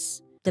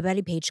pinups. The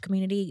Betty Page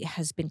community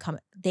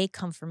they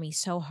come for me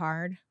so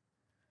hard.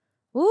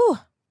 Ooh,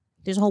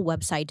 there's a whole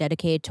website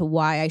dedicated to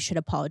why I should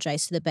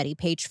apologize to the Betty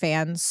Page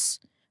fans.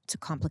 It's a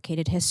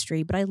complicated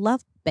history, but I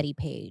love Betty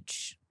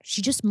Page.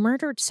 She just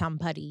murdered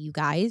somebody, you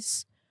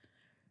guys.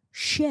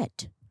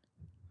 Shit.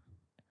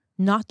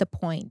 Not the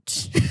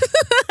point.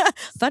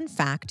 Fun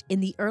fact, in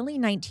the early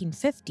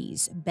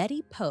 1950s,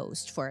 Betty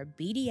posed for a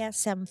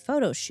BDSM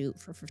photo shoot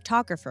for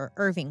photographer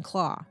Irving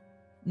Klaw.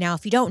 Now,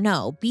 if you don't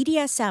know,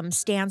 BDSM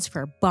stands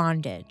for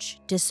bondage,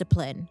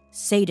 discipline,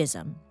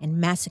 sadism,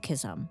 and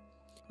masochism.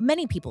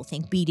 Many people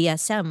think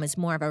BDSM is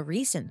more of a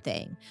recent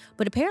thing,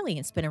 but apparently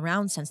it's been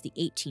around since the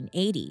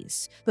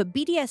 1880s. But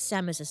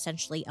BDSM is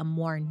essentially a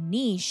more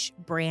niche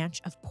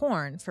branch of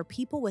porn for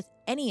people with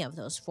any of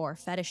those 4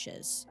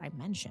 fetishes I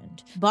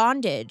mentioned.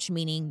 Bondage,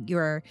 meaning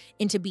you're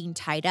into being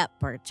tied up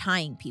or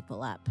tying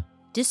people up.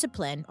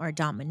 Discipline or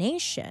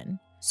domination,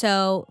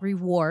 so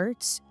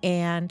rewards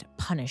and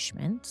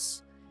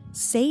punishments.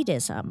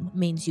 Sadism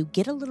means you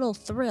get a little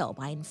thrill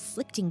by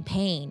inflicting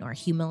pain or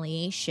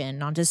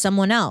humiliation onto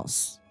someone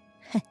else.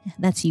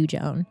 That's you,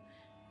 Joan.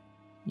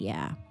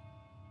 Yeah.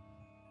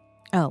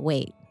 Oh,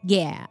 wait.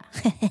 Yeah.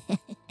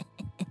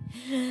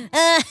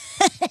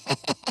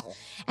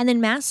 And then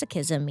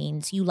masochism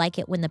means you like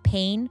it when the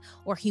pain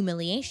or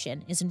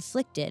humiliation is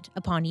inflicted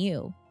upon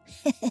you.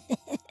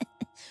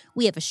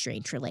 We have a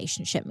strange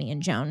relationship, me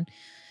and Joan.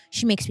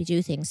 She makes me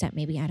do things that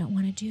maybe I don't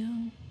want to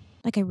do.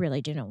 Like I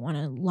really didn't want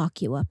to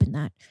lock you up in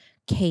that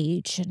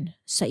cage and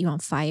set you on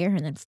fire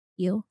and then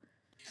you.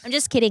 I'm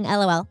just kidding,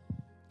 LOL.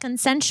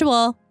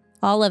 Consensual.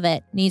 All of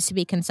it needs to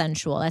be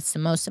consensual. That's the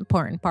most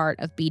important part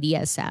of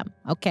BDSM,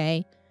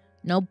 okay?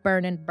 No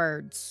burning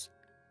birds.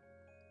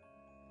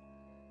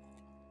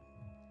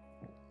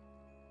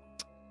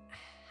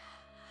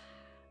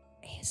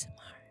 ASMR.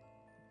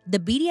 The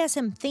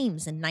BDSM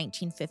themes in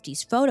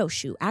 1950s photo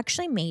shoot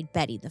actually made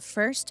Betty the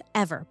first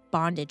ever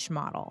bondage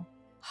model.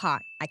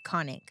 Hot,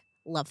 iconic.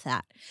 Love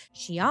that.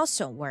 She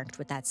also worked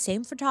with that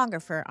same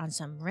photographer on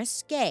some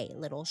risque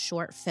little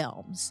short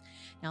films.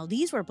 Now,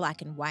 these were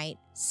black and white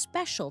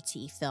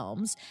specialty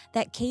films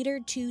that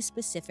catered to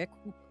specific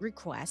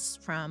requests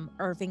from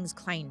Irving's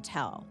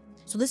clientele.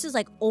 So this is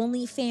like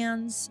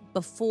OnlyFans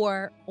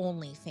before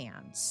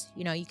OnlyFans.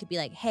 You know, you could be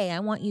like, hey,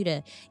 I want you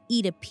to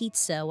eat a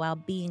pizza while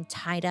being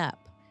tied up.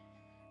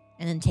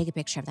 And then take a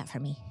picture of that for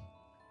me.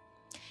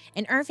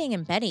 And Irving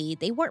and Betty,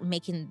 they weren't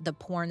making the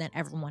porn that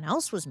everyone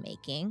else was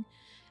making.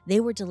 They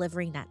were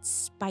delivering that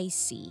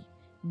spicy,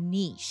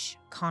 niche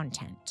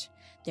content.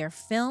 Their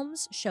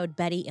films showed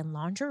Betty in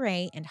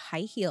lingerie and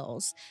high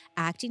heels,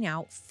 acting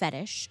out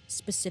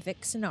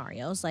fetish-specific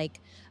scenarios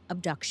like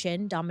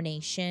abduction,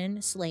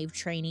 domination, slave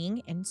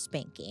training, and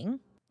spanking.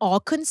 All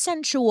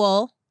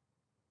consensual.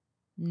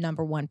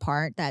 Number 1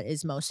 part that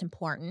is most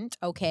important,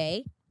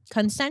 okay?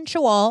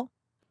 Consensual.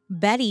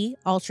 Betty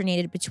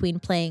alternated between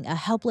playing a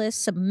helpless,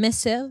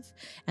 submissive,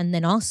 and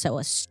then also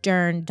a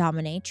stern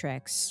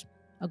dominatrix.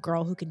 A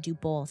girl who can do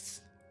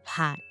both.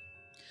 Hot.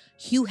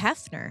 Hugh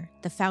Hefner,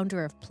 the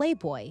founder of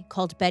Playboy,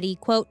 called Betty,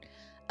 quote,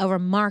 a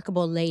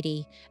remarkable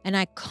lady, an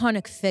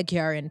iconic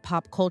figure in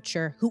pop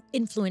culture who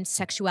influenced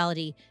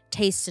sexuality,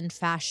 tastes, and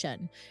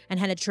fashion, and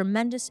had a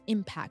tremendous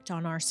impact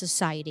on our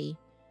society,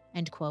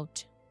 end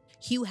quote.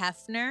 Hugh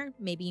Hefner,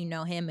 maybe you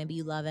know him, maybe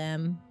you love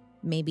him,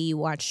 maybe you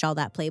watched all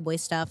that Playboy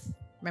stuff.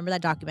 Remember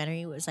that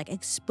documentary? It was like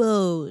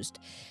Exposed.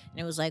 And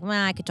it was like, well,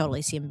 I could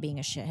totally see him being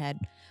a shithead.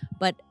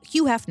 But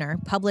Hugh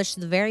Hefner published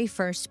the very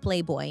first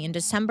Playboy in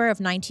December of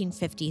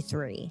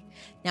 1953.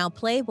 Now,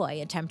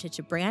 Playboy attempted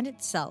to brand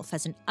itself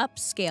as an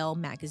upscale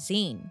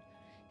magazine.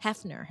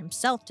 Hefner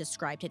himself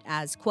described it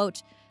as,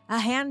 quote,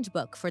 a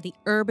handbook for the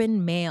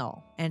urban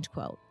male, end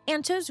quote.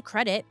 And to his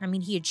credit,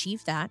 he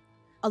achieved that.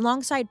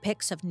 Alongside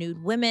pics of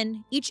nude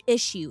women, each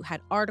issue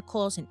had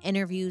articles and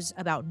interviews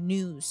about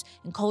news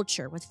and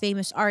culture with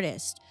famous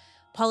artists,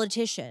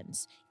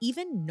 politicians,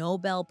 even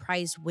Nobel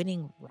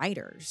Prize-winning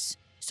writers.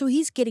 So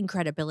he's getting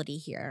credibility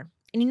here.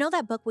 And you know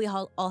that book we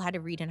all had to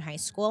read in high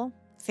school?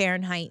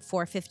 Fahrenheit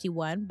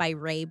 451 by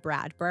Ray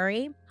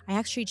Bradbury? I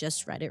actually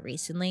just read it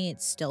recently.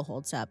 It still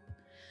holds up.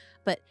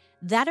 But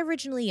that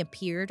originally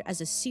appeared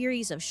as a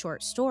series of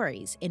short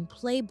stories in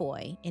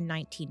Playboy in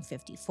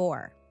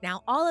 1954.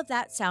 Now, all of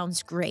that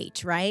sounds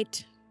great,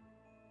 right?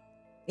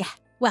 Yeah,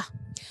 well,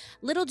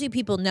 little do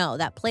people know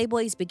that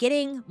Playboy's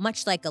beginning,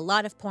 much like a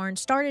lot of porn,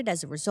 started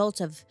as a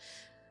result of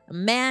a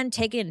man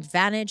taking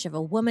advantage of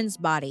a woman's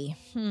body.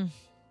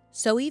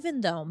 So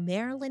even though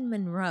Marilyn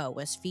Monroe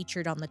was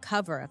featured on the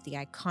cover of the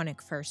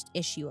iconic first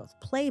issue of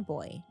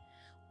Playboy,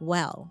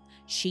 well,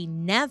 she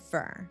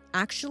never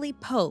actually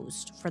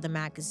posed for the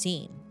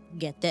magazine.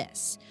 Get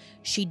this,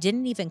 she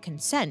didn't even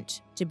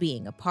consent to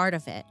being a part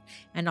of it.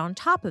 And on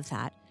top of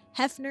that,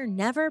 Hefner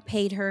never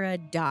paid her a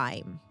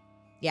dime.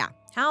 Yeah,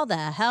 how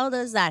the hell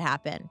does that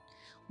happen?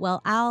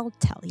 Well, I'll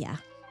tell ya.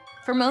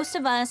 For most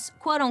of us,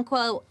 quote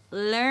unquote,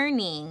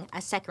 learning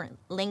a second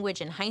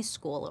language in high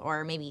school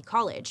or maybe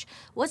college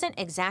wasn't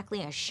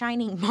exactly a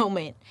shining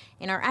moment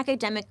in our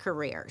academic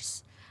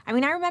careers. I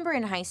remember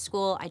in high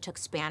school, I took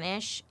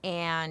Spanish,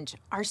 and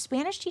our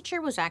Spanish teacher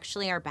was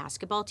actually our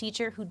basketball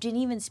teacher who didn't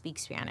even speak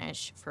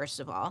Spanish, first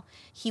of all.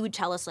 He would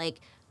tell us,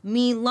 like,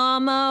 mi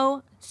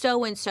llamo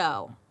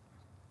so-and-so.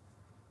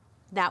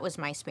 That was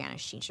my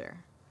Spanish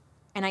teacher.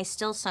 And I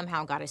still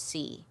somehow got a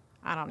C.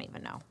 I don't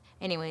even know.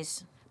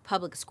 Anyways,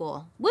 public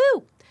school,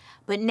 woo!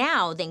 But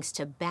now, thanks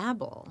to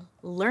Babbel,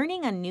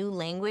 learning a new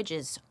language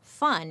is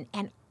fun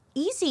and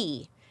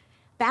easy.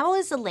 Babbel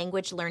is a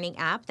language learning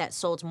app that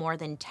sold more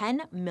than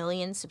 10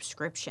 million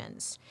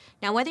subscriptions.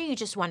 Now, whether you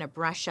just want to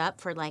brush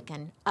up for like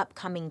an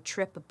upcoming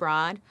trip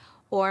abroad,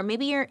 or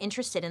maybe you're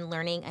interested in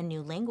learning a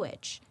new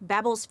language,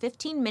 Babbel's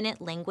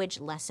 15-minute language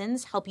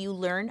lessons help you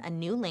learn a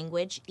new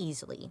language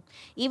easily,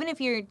 even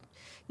if you're,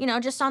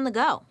 just on the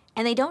go.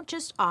 And they don't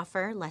just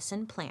offer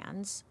lesson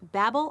plans.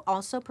 Babbel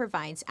also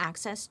provides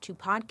access to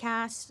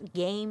podcasts,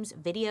 games,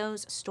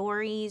 videos,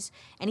 stories,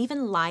 and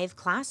even live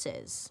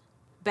classes.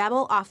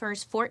 Babbel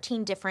offers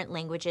 14 different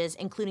languages,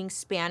 including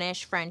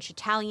Spanish, French,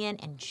 Italian,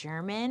 and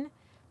German,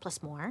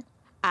 plus more.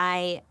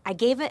 I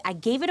gave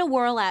it a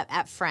whirl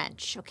at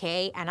French,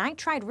 okay? And I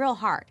tried real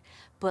hard.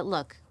 But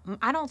look,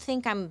 I don't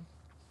think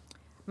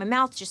my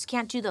mouth just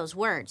can't do those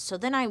words. So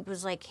then I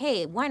was like,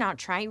 hey, why not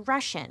try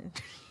Russian?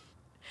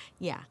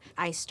 Yeah,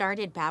 I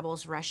started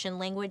Babbel's Russian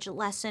language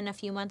lesson a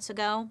few months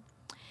ago.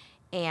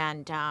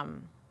 And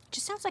it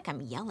just sounds like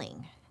I'm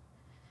yelling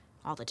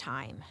all the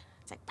time.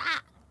 It's like,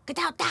 get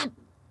out, damn.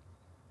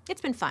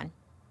 It's been fun.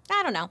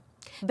 I don't know.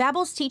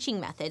 Babbel's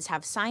teaching methods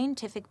have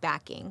scientific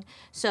backing,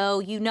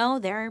 so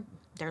they're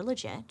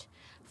legit.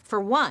 For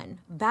one,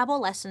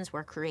 Babbel lessons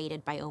were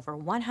created by over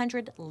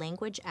 100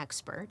 language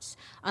experts,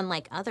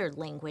 unlike other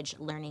language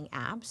learning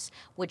apps,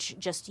 which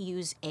just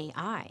use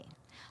AI.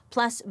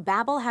 Plus,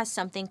 Babbel has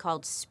something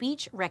called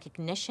speech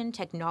recognition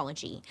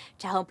technology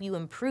to help you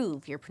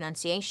improve your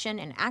pronunciation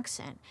and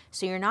accent,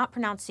 so you're not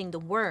pronouncing the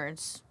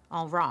words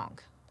all wrong,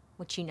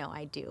 which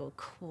I do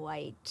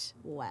quite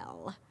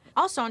well.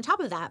 Also, on top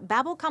of that,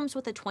 Babbel comes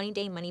with a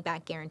 20-day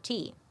money-back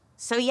guarantee.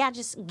 So yeah,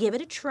 just give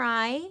it a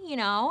try,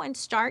 and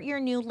start your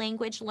new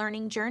language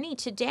learning journey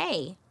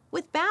today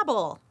with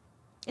Babbel.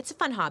 It's a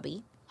fun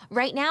hobby.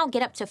 Right now,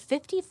 get up to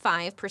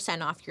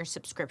 55% off your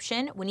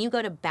subscription when you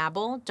go to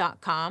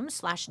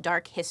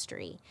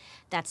babbel.com/darkhistory.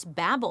 That's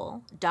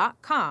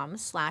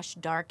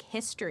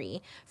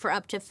babbel.com/darkhistory for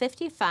up to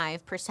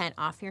 55%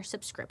 off your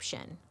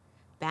subscription.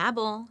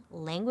 Babbel,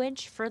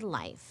 language for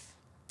life.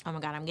 Oh my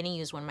God, I'm going to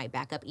use one of my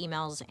backup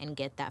emails and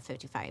get that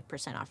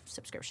 55% off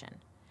subscription.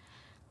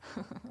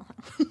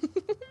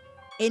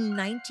 In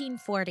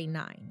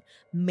 1949,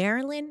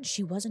 Marilyn,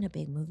 she wasn't a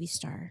big movie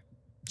star.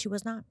 She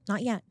was not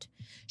yet.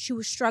 She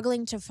was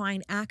struggling to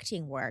find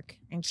acting work,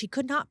 and she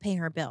could not pay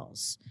her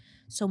bills.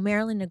 So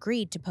Marilyn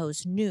agreed to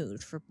pose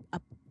nude for a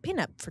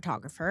pinup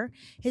photographer.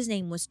 His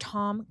name was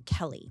Tom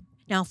Kelly.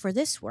 Now, for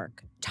this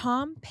work,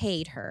 Tom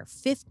paid her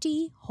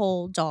 $50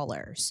 whole,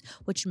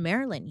 which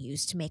Marilyn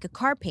used to make a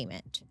car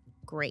payment.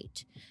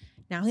 Great.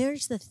 Now,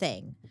 here's the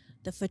thing.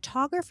 The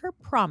photographer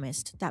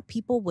promised that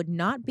people would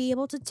not be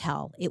able to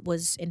tell it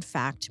was, in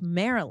fact,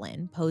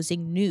 Marilyn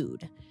posing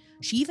nude.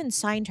 She even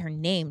signed her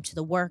name to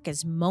the work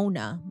as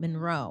Mona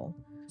Monroe.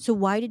 So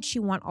why did she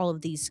want all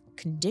of these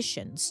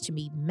conditions to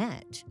be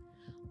met?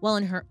 Well,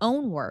 in her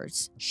own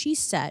words, she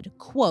said,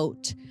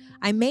 quote,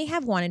 "I may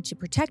have wanted to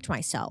protect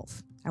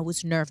myself. I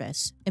was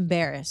nervous,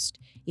 embarrassed,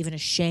 even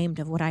ashamed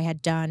of what I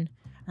had done,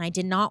 and I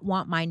did not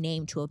want my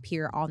name to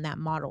appear on that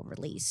model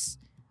release."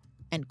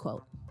 End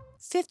quote.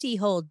 50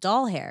 whole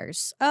doll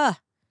hairs.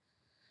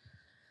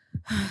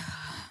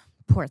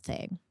 Poor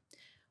thing.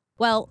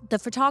 Well, the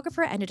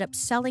photographer ended up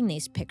selling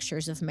these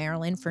pictures of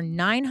Marilyn for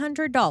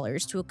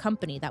 $900 to a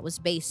company that was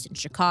based in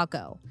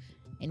Chicago.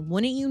 And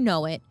wouldn't you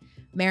know it,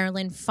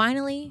 Marilyn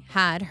finally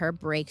had her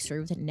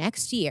breakthrough the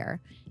next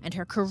year, and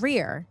her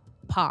career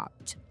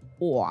popped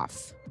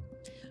off.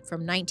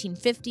 From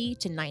 1950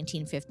 to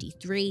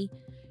 1953,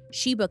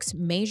 she books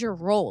major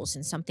roles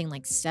in something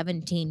like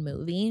 17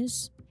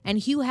 movies. And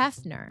Hugh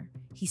Hefner,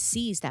 he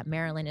sees that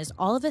Marilyn is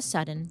all of a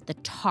sudden the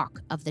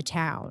talk of the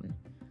town.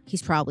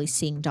 He's probably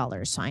seeing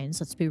dollar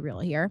signs, let's be real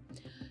here.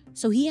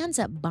 So he ends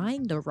up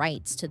buying the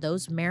rights to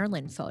those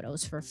Marilyn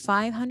photos for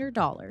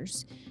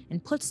 $500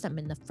 and puts them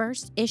in the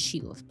first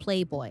issue of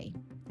Playboy.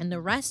 And the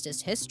rest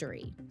is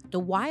history. The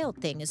wild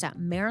thing is that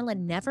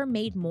Marilyn never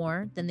made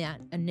more than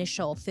that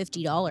initial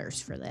 $50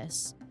 for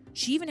this.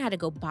 She even had to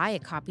go buy a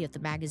copy of the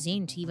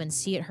magazine to even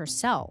see it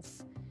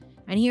herself.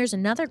 And here's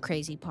another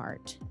crazy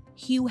part.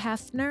 Hugh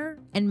Hefner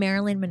and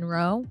Marilyn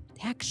Monroe,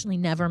 they actually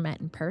never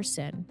met in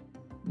person.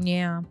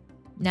 Yeah,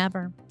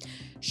 never.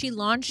 She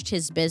launched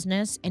his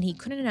business and he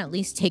couldn't at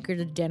least take her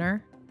to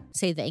dinner,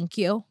 say thank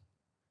you.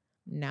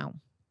 No.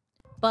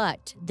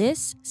 But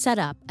this set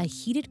up a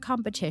heated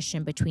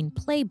competition between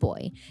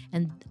Playboy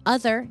and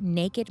other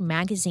naked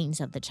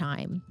magazines of the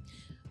time.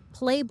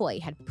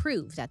 Playboy had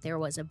proved that there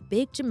was a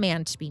big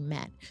demand to be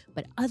met,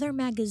 but other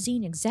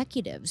magazine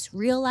executives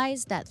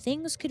realized that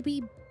things could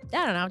be,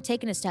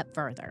 taken a step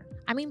further.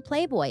 I mean,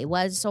 Playboy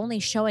was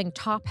only showing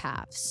top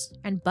halves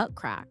and butt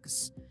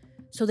cracks.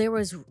 So there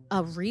was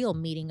a real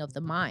meeting of the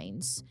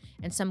minds.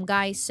 And some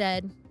guy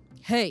said,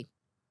 "Hey,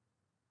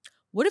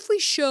 what if we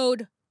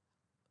showed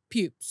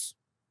pubes?"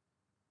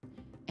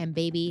 And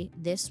baby,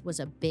 this was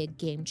a big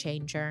game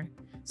changer.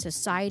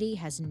 Society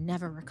has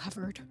never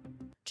recovered.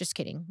 Just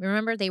kidding.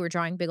 Remember, they were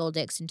drawing big old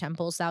dicks in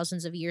temples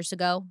thousands of years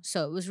ago,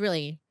 so it was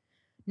really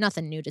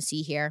nothing new to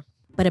see here.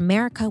 But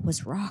America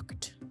was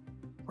rocked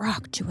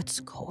to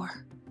its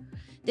core.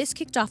 This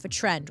kicked off a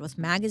trend with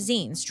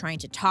magazines trying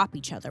to top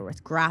each other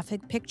with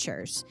graphic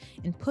pictures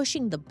and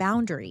pushing the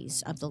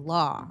boundaries of the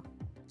law.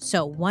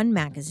 So one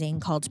magazine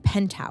called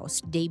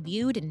Penthouse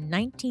debuted in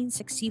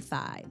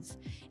 1965,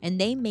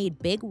 and they made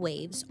big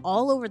waves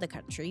all over the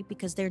country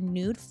because their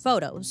nude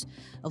photos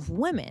of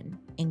women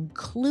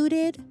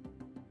included...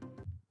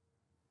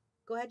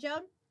 Go ahead,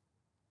 Joan.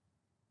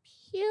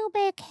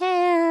 Pubic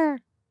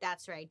hair.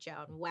 That's right,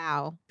 Joan.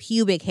 Wow.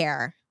 Pubic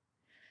hair.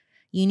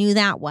 You knew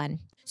that one.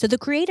 So the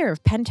creator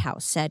of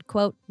Penthouse said,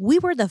 quote, "We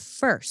were the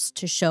first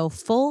to show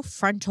full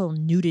frontal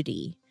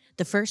nudity,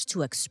 the first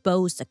to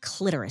expose the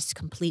clitoris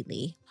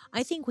completely.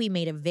 I think we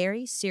made a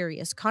very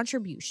serious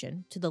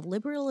contribution to the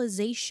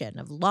liberalization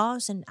of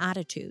laws and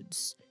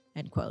attitudes,"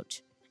 end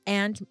quote.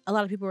 And a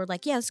lot of people were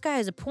like, yeah, this guy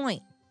has a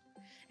point.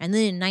 And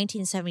then in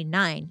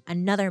 1979,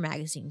 another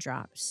magazine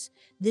drops.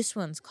 This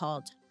one's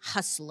called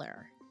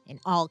Hustler, in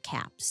all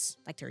caps,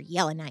 like they're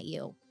yelling at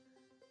you.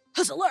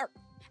 Hustler!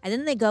 And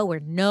then they go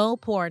where no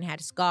porn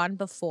has gone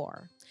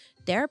before.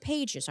 Their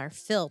pages are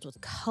filled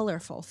with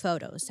colorful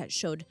photos that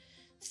showed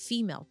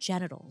female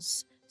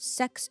genitals,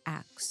 sex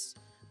acts,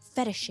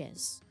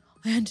 fetishes,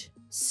 and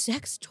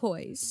sex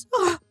toys.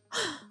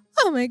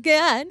 Oh my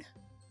God.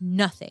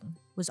 Nothing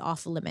was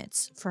off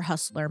limits for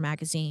Hustler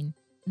magazine.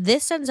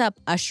 This ends up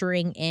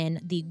ushering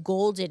in the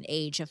golden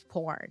age of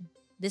porn.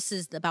 This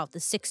is about the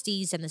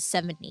 60s and the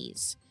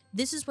 70s.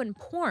 This is when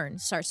porn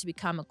starts to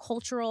become a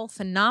cultural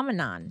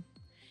phenomenon.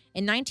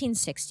 In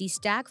 1960,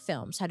 Stag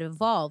Films had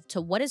evolved to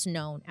what is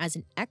known as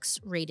an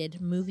X-rated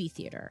movie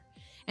theater,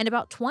 and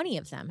about 20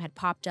 of them had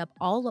popped up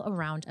all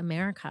around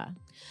America.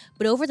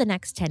 But over the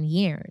next 10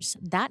 years,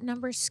 that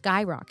number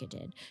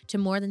skyrocketed to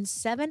more than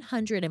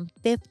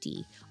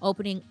 750,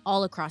 opening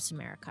all across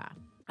America.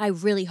 I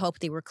really hope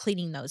they were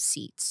cleaning those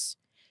seats.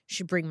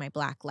 Should bring my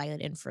black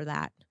light in for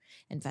that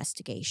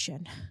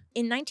investigation.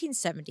 In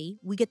 1970,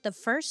 we get the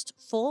first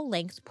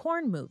full-length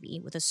porn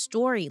movie with a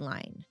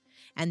storyline,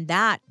 and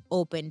that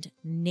opened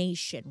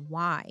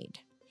nationwide.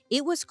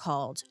 It was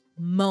called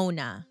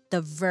Mona,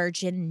 the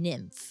Virgin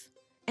Nymph.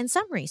 And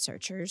some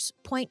researchers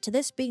point to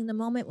this being the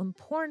moment when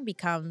porn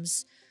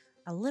becomes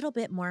a little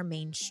bit more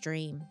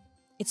mainstream.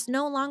 It's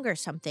no longer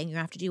something you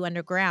have to do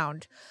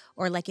underground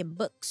or like in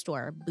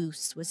bookstore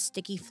booths with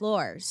sticky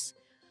floors.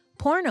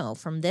 Porno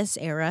from this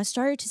era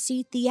started to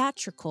see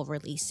theatrical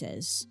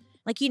releases.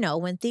 Like, you know,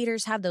 when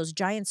theaters have those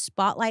giant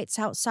spotlights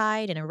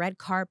outside and a red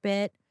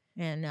carpet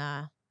and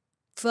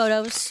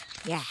photos.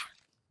 Yeah,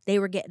 they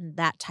were getting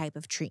that type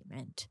of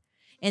treatment.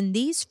 And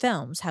these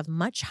films have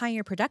much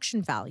higher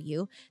production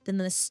value than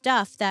the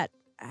stuff that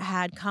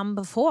had come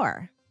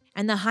before.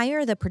 And the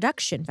higher the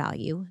production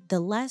value, the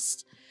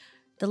less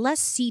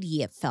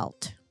seedy it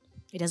felt.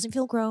 It doesn't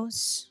feel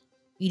gross.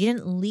 You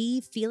didn't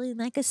leave feeling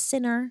like a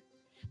sinner.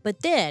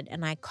 But then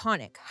an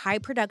iconic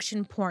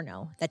high-production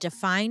porno that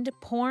defined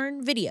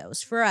porn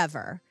videos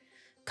forever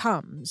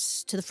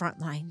comes to the front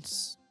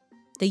lines.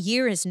 The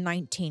year is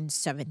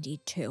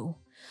 1972.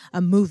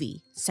 A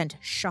movie sent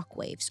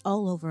shockwaves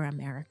all over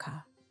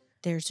America.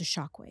 There's a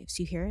shockwaves.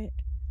 You hear it?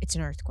 It's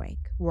an earthquake.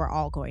 We're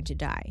all going to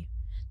die.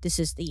 This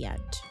is the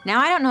end. Now,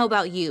 I don't know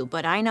about you,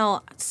 but I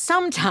know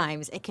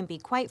sometimes it can be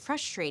quite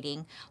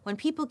frustrating when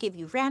people give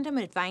you random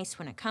advice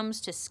when it comes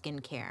to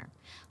skincare.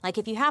 Like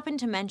if you happen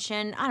to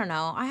mention, I don't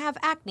know, I have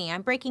acne,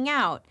 I'm breaking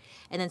out,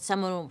 and then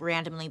someone will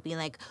randomly be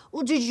like,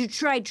 well, did you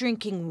try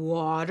drinking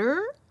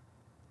water?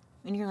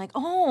 And you're like,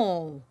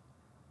 oh,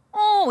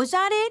 is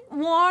that it?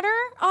 Water?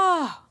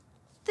 Oh,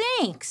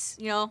 thanks.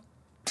 You know,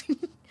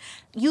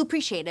 you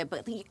appreciate it,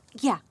 but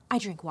yeah, I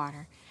drink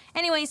water.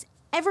 Anyways,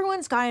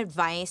 everyone's got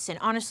advice, and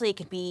honestly, it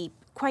can be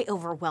quite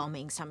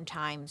overwhelming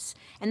sometimes.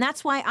 And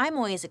that's why I'm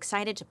always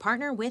excited to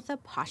partner with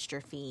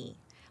Apostrophe.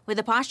 With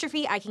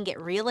Apostrophe, I can get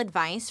real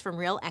advice from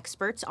real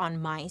experts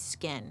on my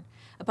skin.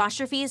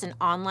 Apostrophe is an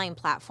online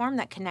platform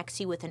that connects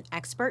you with an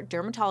expert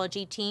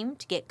dermatology team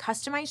to get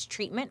customized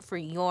treatment for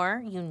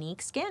your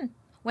unique skin.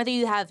 Whether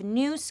you have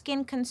new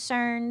skin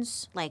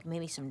concerns, like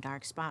maybe some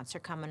dark spots are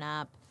coming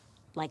up,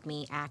 like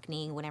me,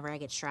 acne, whenever I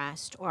get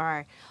stressed,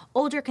 or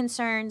older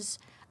concerns,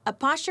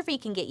 Apostrophe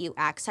can get you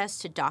access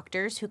to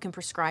doctors who can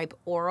prescribe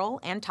oral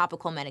and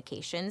topical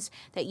medications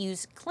that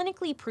use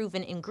clinically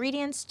proven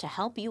ingredients to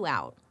help you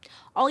out.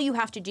 All you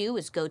have to do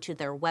is go to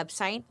their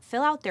website,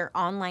 fill out their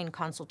online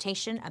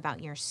consultation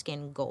about your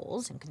skin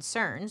goals and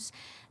concerns,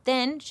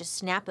 then just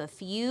snap a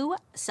few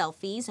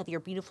selfies of your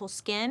beautiful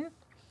skin,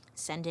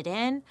 send it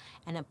in,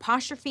 and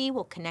Apostrophe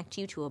will connect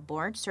you to a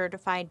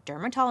board-certified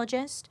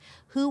dermatologist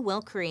who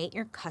will create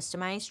your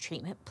customized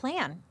treatment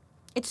plan.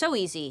 It's so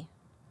easy.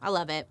 I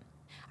love it.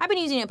 I've been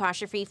using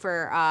Apostrophe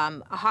for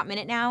a hot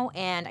minute now,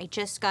 and I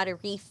just got a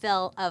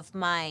refill of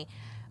my,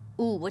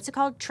 what's it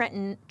called?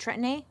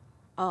 Tretinoin?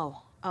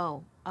 Oh,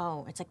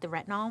 it's like the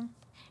retinol.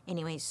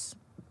 Anyways,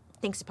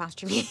 thanks,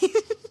 Apostrophe.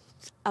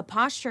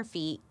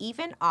 Apostrophe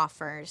even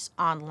offers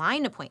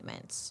online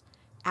appointments.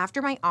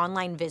 After my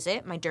online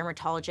visit, my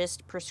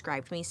dermatologist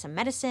prescribed me some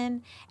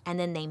medicine, and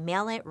then they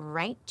mail it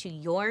right to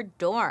your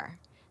door.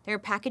 Their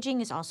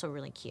packaging is also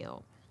really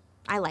cute.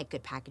 I like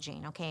good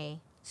packaging,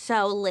 okay?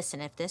 So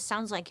listen, if this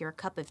sounds like your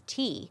cup of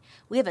tea,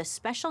 we have a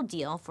special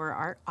deal for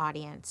our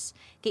audience.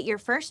 Get your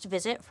first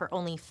visit for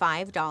only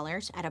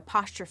 $5 at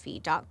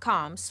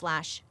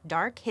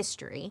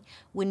apostrophe.com/darkhistory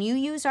when you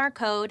use our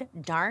code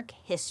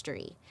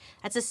DARKHISTORY.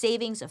 That's a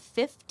savings of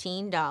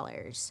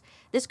 $15.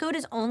 This code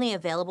is only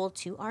available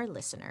to our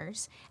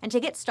listeners. And to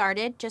get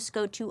started, just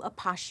go to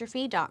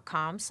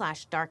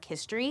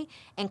apostrophe.com/darkhistory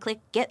and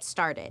click Get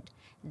Started.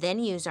 Then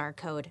use our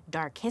code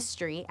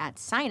DARKHISTORY at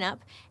sign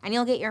up, and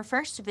you'll get your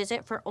first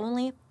visit for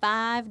only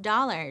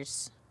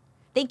 $5.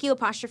 Thank you,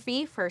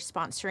 Apostrophe, for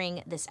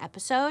sponsoring this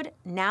episode.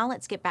 Now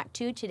let's get back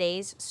to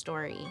today's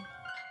story.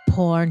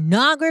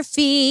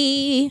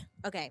 Pornography.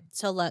 Okay,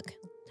 so look.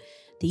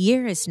 The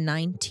year is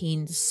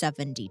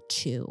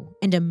 1972,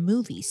 and a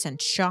movie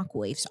sent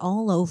shockwaves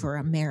all over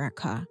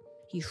America.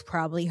 You've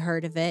probably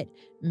heard of it.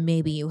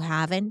 Maybe you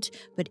haven't,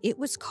 but it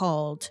was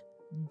called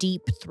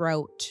Deep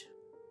Throat.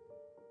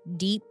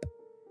 Deep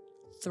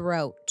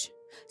Throat.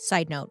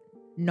 Side note,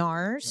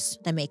 NARS,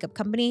 the makeup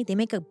company, they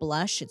make a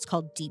blush. It's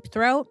called Deep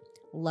Throat.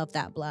 Love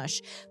that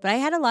blush. But I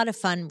had a lot of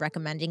fun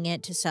recommending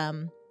it to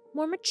some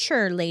more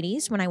mature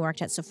ladies when I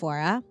worked at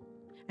Sephora.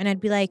 And I'd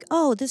be like,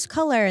 oh, this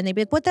color. And they'd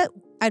be like, what that?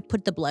 I'd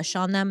put the blush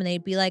on them and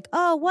they'd be like,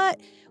 oh,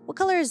 what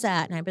color is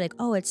that? And I'd be like,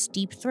 oh, it's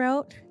Deep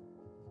Throat.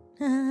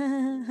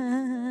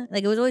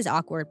 Like, it was always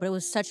awkward, but it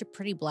was such a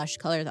pretty blush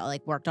color that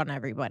like worked on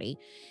everybody.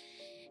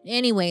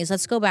 Anyways,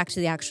 let's go back to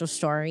the actual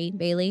story.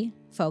 Bailey,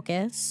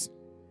 focus.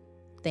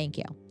 Thank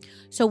you.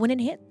 So when it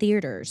hit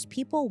theaters,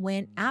 people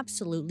went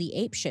absolutely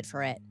apeshit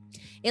for it.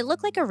 It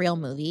looked like a real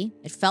movie.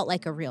 It felt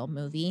like a real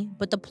movie,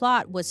 but the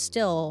plot was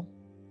still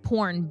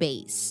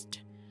porn-based.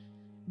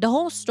 The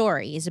whole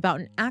story is about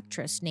an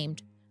actress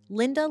named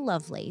Linda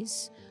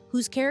Lovelace,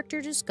 whose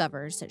character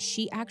discovers that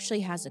she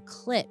actually has a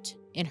clit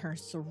in her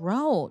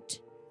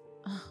throat.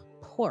 Oh,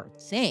 poor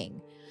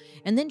thing.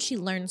 And then she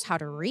learns how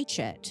to reach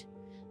it.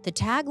 The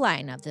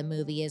tagline of the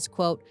movie is,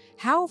 quote,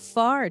 how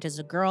far does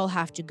a girl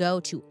have to go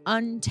to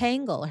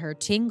untangle her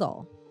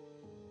tingle?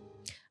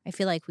 I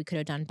feel like we could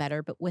have done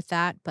better with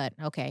that, but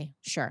okay,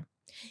 sure.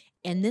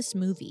 And this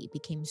movie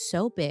became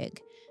so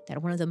big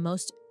that one of the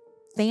most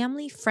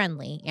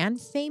family-friendly and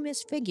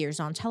famous figures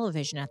on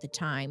television at the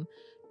time,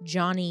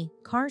 Johnny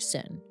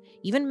Carson,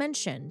 even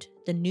mentioned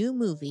the new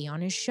movie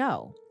on his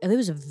show. It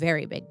was a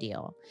very big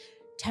deal.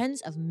 Tens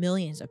of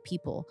millions of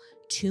people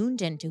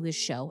tuned into his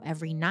show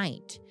every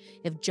night.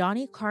 If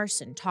Johnny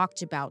Carson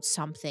talked about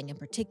something in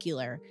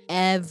particular,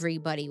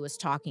 everybody was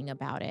talking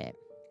about it.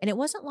 And it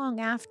wasn't long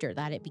after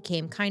that it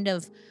became kind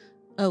of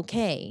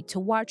okay to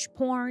watch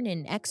porn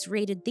in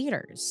X-rated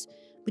theaters.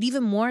 But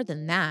even more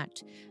than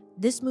that,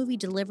 this movie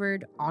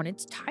delivered on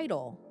its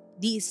title.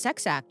 The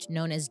sex act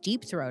known as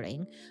deep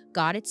throating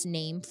got its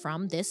name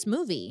from this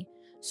movie.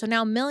 So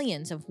now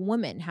millions of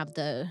women have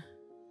the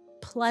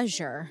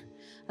pleasure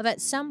of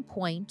at some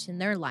point in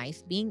their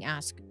life being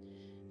asked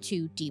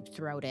to deep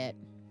throat it.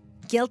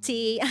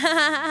 Guilty.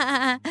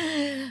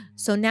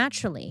 So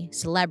naturally,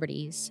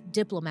 celebrities,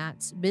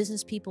 diplomats,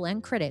 business people,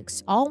 and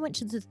critics all went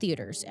to the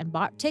theaters and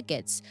bought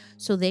tickets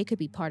so they could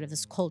be part of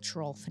this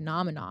cultural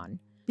phenomenon.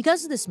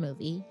 Because of this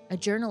movie, a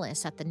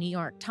journalist at the New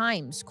York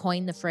Times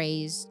coined the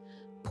phrase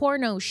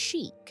porno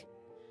chic,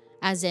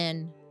 as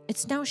in,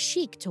 it's now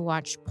chic to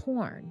watch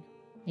porn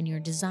in your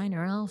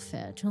designer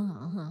outfit,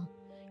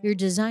 your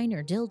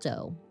designer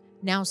dildo.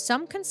 Now,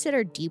 some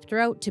consider Deep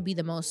Throat to be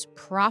the most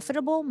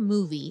profitable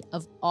movie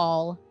of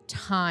all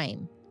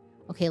time.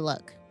 Okay,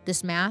 look,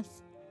 this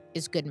math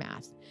is good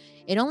math.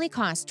 It only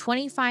cost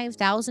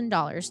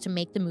 $25,000 to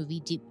make the movie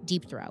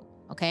Deep Throat,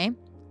 okay?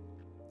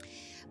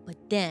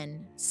 But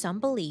then some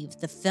believe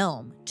the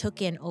film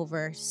took in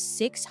over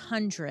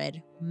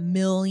 $600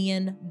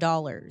 million.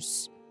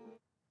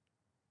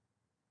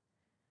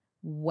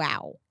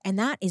 Wow. And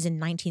that is in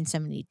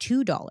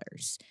 1972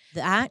 dollars.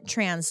 That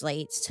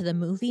translates to the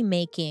movie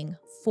making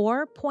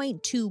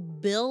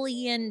 $4.2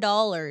 billion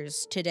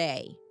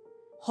today.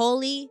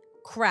 Holy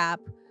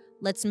crap.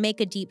 Let's make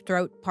a Deep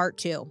Throat part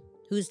 2.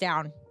 Who's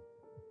down?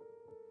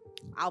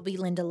 I'll be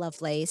Linda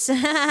Lovelace.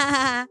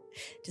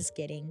 Just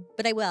kidding.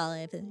 But I will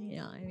if, I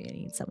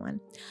need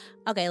someone.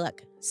 Okay,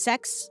 look.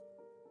 Sex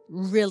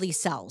really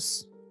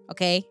sells.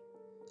 Okay?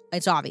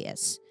 It's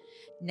obvious.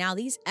 Now,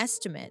 these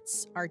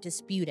estimates are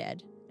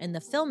disputed, and the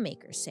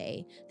filmmakers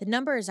say the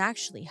number is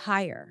actually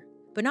higher.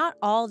 But not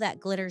all that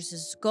glitters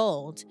is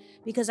gold,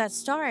 because that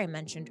star I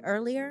mentioned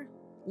earlier,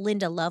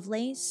 Linda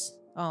Lovelace,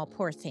 oh,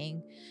 poor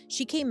thing,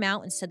 she came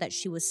out and said that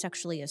she was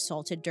sexually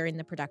assaulted during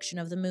the production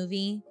of the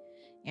movie,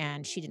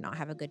 and she did not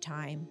have a good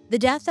time. The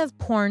death of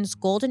porn's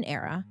golden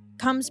era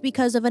comes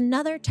because of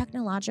another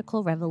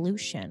technological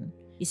revolution.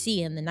 You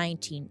see, in the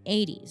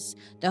 1980s,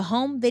 the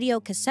home video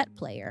cassette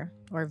player,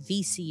 or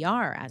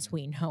VCR as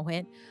we know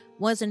it,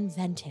 was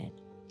invented.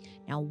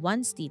 Now,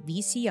 once the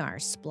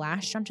VCR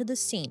splashed onto the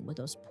scene with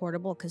those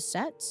portable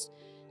cassettes,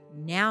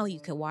 now you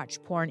can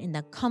watch porn in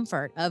the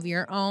comfort of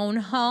your own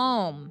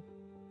home.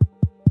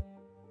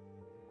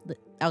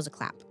 That was a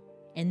clap.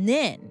 And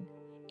then,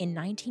 in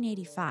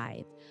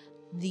 1985,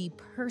 the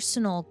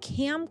personal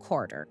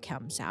camcorder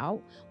comes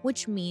out,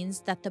 which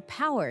means that the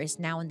power is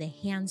now in the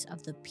hands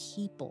of the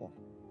people.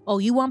 Oh,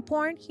 you want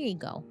porn? Here you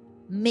go.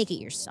 Make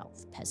it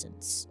yourself,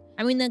 peasants.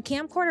 I mean, the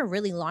camcorder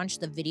really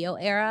launched the video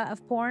era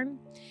of porn,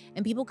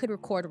 and people could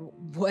record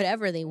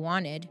whatever they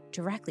wanted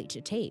directly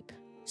to tape.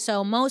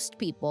 So most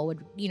people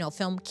would,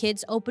 film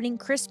kids opening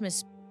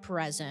Christmas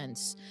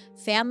presents,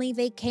 family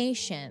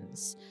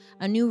vacations,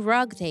 a new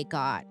rug they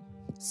got,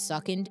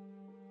 sucking,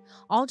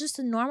 all just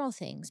the normal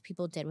things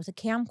people did with a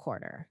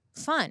camcorder.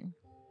 Fun.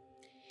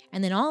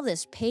 And then all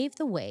this paved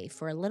the way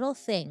for a little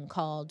thing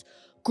called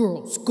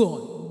Girls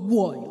Gone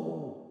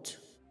Wild.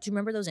 Do you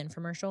remember those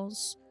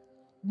infomercials?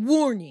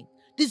 Warning,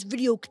 this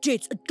video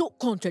contains adult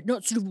content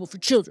not suitable for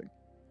children.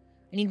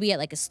 And you'd be at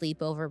like a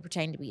sleepover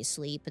pretending to be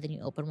asleep, but then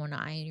you open one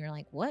eye and you're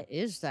like, what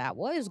is that?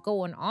 What is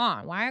going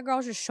on? Why are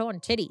girls just showing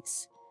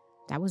titties?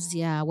 That was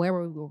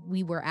where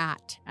we were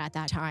at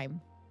that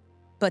time.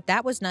 But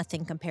that was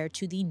nothing compared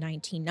to the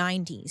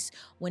 1990s,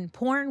 when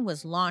porn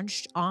was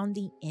launched on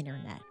the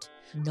internet.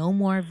 No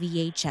more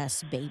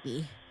VHS,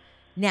 baby.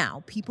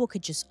 Now, people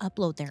could just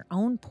upload their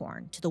own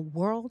porn to the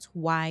World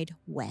Wide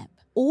Web.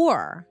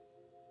 Or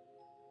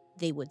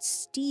they would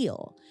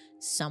steal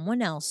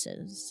someone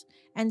else's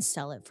and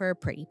sell it for a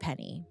pretty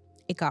penny.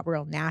 It got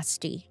real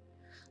nasty.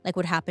 Like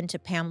what happened to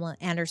Pamela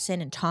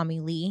Anderson and Tommy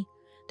Lee.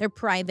 Their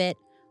private,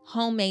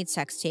 homemade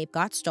sex tape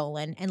got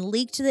stolen and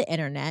leaked to the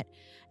internet.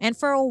 And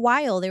for a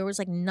while, there was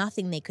like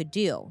nothing they could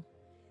do.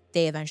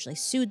 They eventually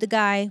sued the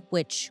guy,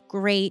 which,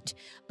 great.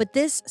 But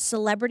this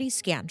celebrity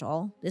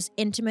scandal, this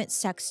intimate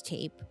sex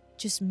tape,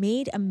 just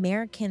made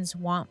Americans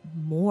want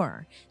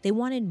more. They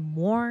wanted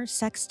more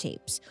sex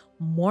tapes,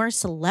 more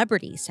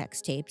celebrity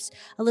sex tapes,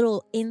 a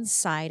little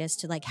insight as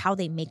to like how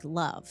they make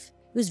love.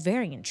 It was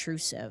very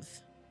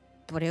intrusive,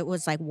 but it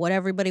was like what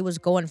everybody was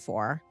going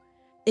for.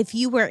 If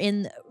you were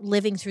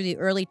living through the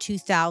early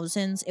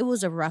 2000s, it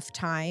was a rough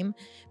time.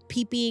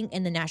 Peeping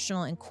in the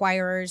National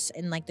Enquirers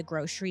in like the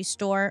grocery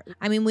store.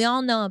 I mean, we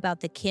all know about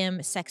the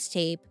Kim sex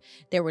tape.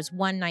 There was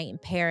One Night in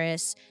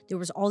Paris. There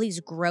was all these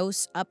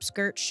gross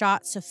upskirt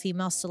shots of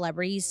female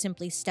celebrities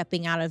simply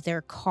stepping out of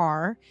their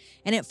car.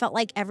 And it felt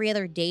like every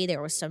other day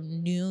there was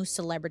some new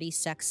celebrity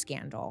sex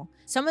scandal.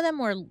 Some of them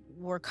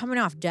were coming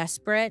off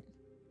desperate.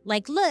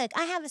 Like, look,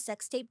 I have a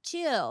sex tape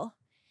too.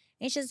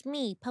 It's just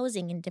me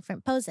posing in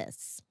different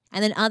poses.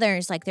 And then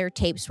others, like their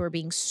tapes were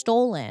being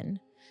stolen,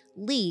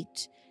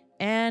 leaked,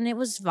 and it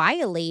was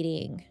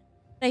violating.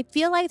 I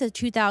feel like the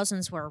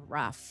 2000s were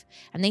rough,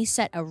 and they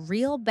set a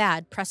real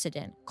bad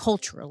precedent,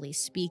 culturally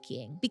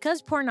speaking,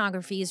 because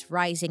pornography is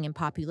rising in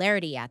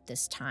popularity at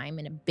this time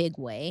in a big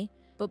way.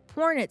 But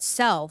porn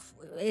itself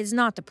is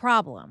not the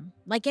problem.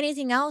 Like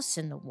anything else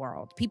in the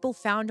world, people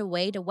found a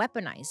way to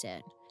weaponize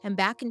it. And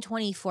back in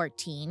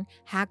 2014,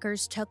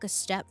 hackers took a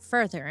step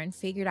further and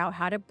figured out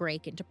how to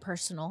break into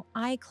personal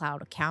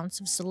iCloud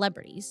accounts of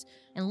celebrities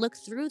and look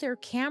through their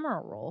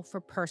camera roll for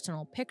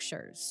personal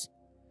pictures.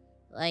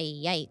 Like,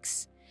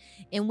 yikes.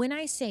 And when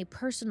I say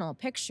personal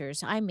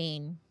pictures, I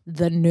mean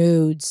the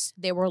nudes.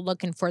 They were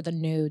looking for the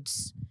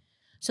nudes.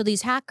 So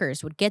these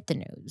hackers would get the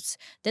nudes.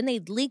 Then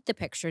they'd leak the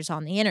pictures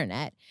on the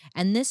internet,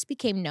 and this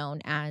became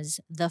known as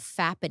the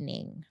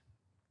fappening.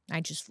 I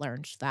just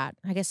learned that.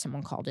 I guess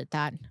someone called it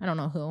that. I don't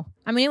know who.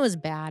 I mean, it was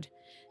bad.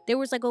 There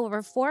was like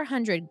over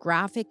 400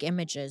 graphic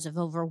images of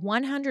over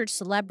 100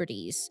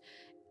 celebrities,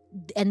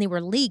 and they were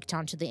leaked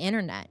onto the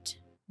internet.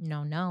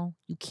 No,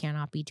 you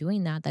cannot be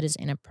doing that. That is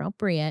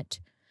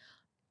inappropriate.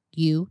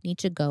 You need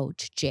to go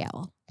to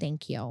jail.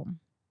 Thank you.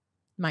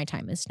 My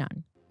time is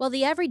done. Well,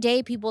 the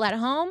everyday people at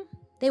home,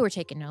 they were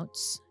taking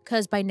notes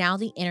because by now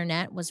the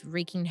internet was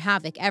wreaking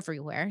havoc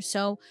everywhere.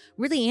 So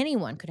really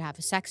anyone could have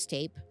a sex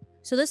tape.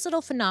 So this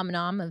little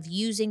phenomenon of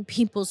using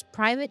people's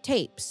private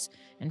tapes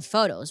and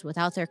photos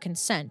without their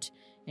consent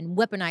and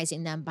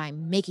weaponizing them by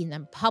making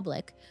them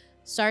public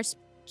starts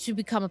to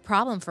become a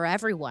problem for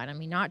everyone. I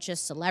mean, not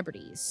just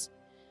celebrities.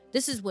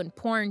 This is when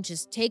porn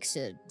just takes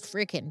a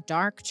freaking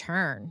dark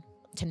turn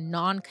to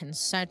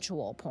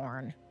non-consensual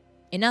porn.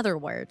 In other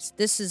words,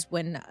 this is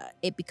when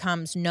it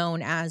becomes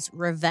known as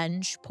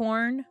revenge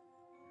porn.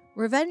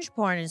 Revenge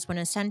porn is when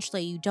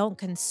essentially you don't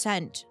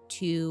consent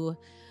to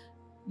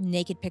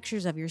naked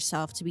pictures of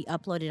yourself to be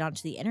uploaded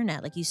onto the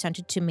internet. Like you sent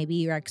it to maybe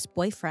your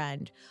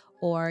ex-boyfriend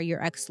or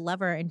your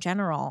ex-lover in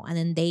general, and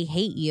then they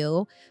hate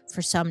you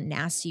for some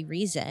nasty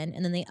reason,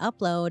 and then they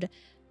upload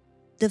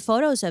the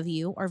photos of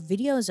you or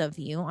videos of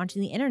you onto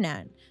the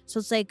internet. So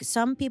it's like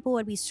some people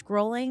would be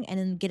scrolling and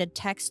then get a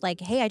text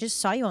like, hey, I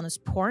just saw you on this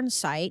porn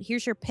site.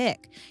 Here's your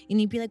pic. And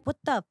you'd be like, what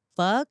the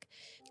fuck?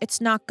 It's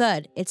not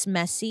good. It's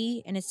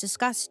messy and it's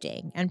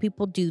disgusting. And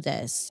people do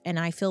this. And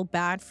I feel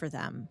bad for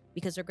them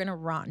because they're going to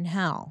rot in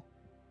hell.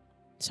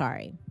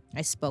 Sorry,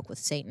 I spoke with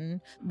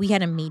Satan. We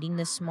had a meeting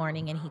this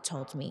morning and he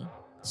told me.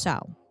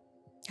 So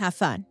have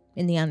fun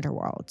in the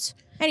underworld.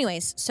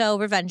 Anyways, so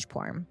revenge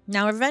porn.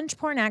 Now, revenge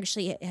porn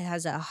actually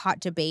has a hot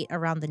debate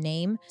around the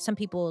name. Some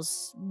people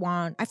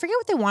I forget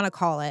what they want to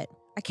call it.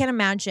 I can't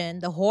imagine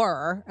the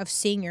horror of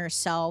seeing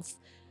yourself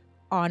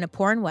on a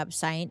porn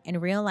website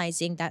and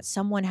realizing that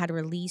someone had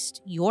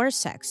released your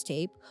sex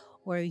tape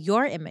or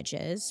your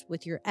images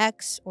with your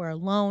ex or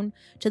alone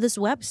to this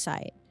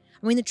website.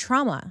 I mean, the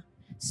trauma.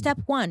 Step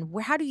one,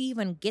 how do you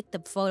even get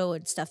the photo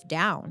and stuff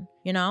down,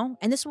 you know?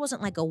 And this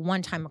wasn't like a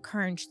one-time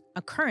occurrence.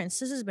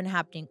 This has been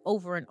happening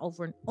over and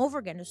over and over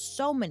again to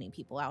so many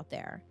people out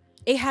there.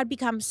 It had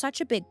become such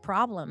a big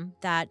problem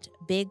that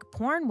big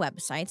porn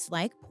websites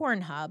like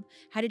Pornhub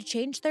had to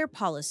change their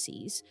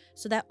policies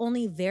so that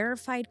only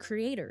verified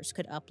creators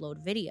could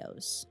upload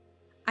videos.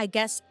 I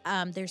guess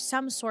there's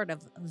some sort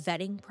of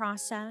vetting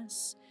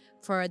process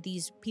for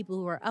these people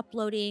who are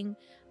uploading,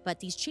 but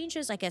these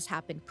changes, I guess,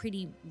 happened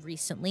pretty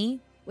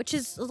recently, which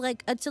is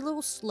like, it's a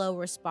little slow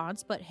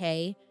response, but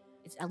hey,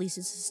 at least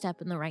it's a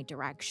step in the right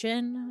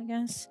direction, I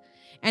guess.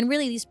 And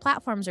really, these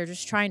platforms are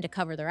just trying to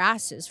cover their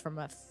asses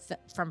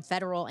from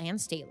federal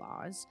and state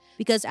laws,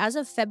 because as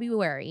of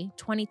February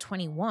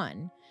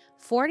 2021,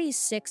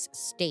 46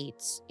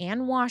 states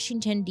and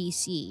Washington,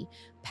 D.C.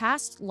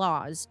 passed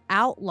laws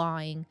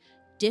outlawing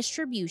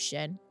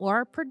distribution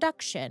or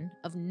production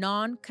of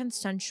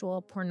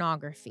non-consensual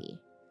pornography.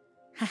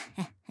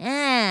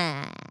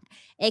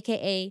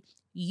 AKA,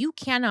 you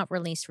cannot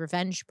release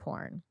revenge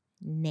porn.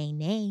 Nay,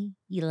 nay,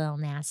 you little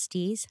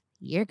nasties.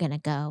 You're gonna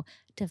go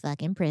to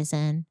fucking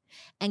prison.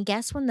 And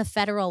guess when the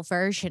federal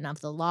version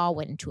of the law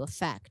went into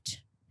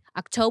effect?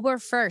 October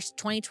 1st,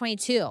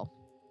 2022.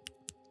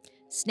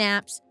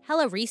 Snaps,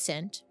 hella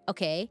recent,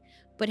 okay,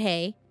 but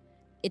hey,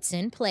 it's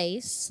in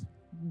place.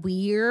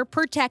 We're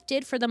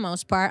protected for the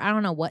most part. I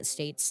don't know what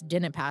states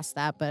didn't pass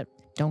that, but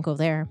don't go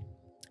there.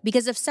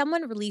 Because if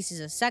someone releases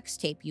a sex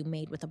tape you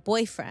made with a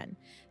boyfriend,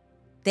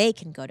 they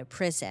can go to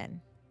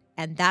prison.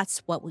 And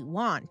that's what we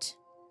want.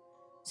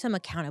 Some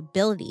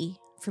accountability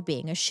for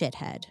being a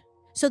shithead.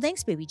 So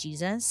thanks, baby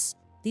Jesus.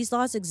 These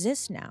laws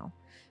exist now.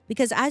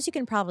 Because as you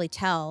can probably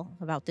tell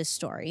about this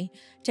story,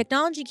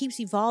 technology keeps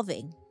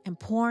evolving and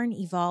porn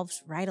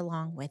evolves right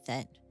along with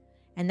it.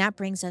 And that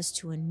brings us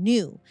to a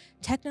new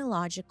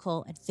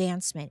technological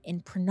advancement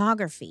in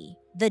pornography,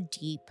 the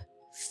deep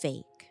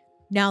fake.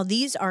 Now,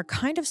 these are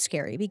kind of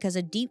scary because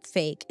a deep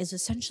fake is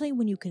essentially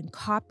when you can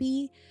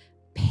copy,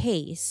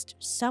 paste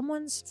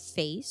someone's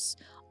face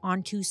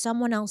onto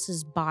someone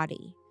else's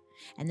body,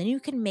 and then you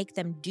can make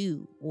them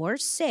do or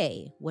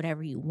say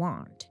whatever you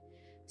want.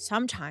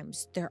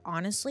 Sometimes they're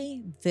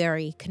honestly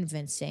very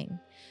convincing.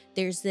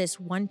 There's this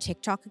one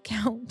TikTok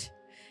account,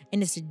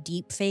 and it's a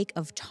deep fake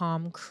of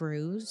Tom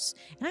Cruise,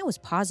 and I was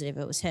positive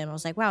it was him. I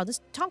was like, wow, this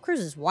Tom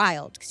Cruise is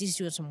wild because he's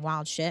doing some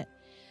wild shit.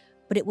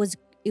 But it was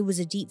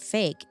a deep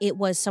fake. It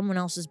was someone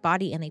else's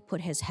body, and they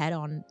put his head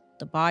on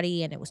the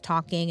body, and it was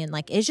talking, and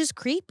like, it's just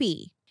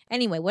creepy.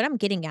 Anyway, what I'm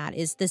getting at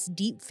is this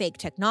deep fake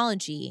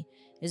technology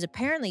is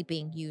apparently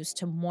being used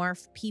to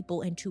morph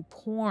people into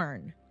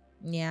porn.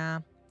 Yeah.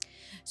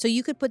 So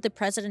you could put the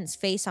president's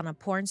face on a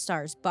porn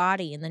star's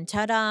body, and then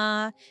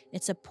ta-da,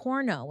 it's a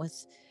porno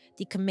with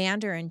the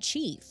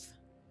commander-in-chief.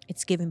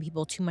 It's giving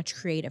people too much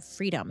creative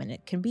freedom, and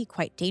it can be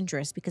quite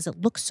dangerous because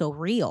it looks so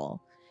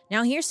real.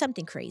 Now, here's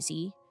something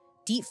crazy.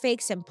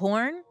 Deepfakes and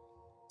porn,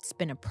 it's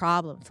been a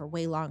problem for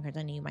way longer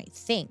than you might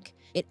think.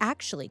 It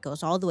actually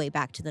goes all the way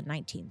back to the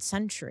 19th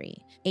century,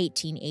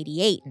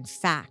 1888, in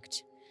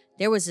fact.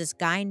 There was this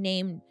guy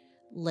named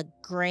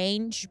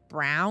Lagrange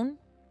Brown.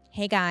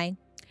 Hey, guy.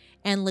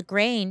 And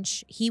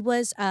Lagrange, he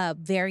was a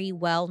very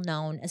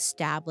well-known,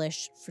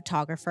 established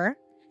photographer,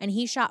 and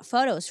he shot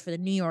photos for the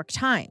New York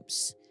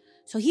Times.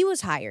 So he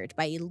was hired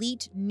by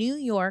elite New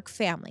York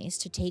families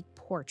to take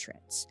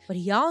portraits, but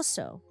he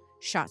also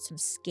shot some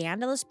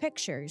scandalous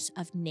pictures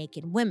of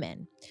naked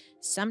women,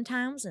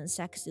 sometimes in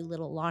sexy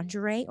little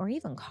lingerie or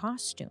even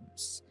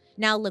costumes.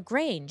 Now,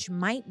 Lagrange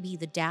might be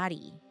the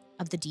daddy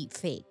of the deep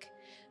fake,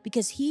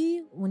 because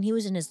when he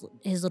was in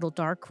his little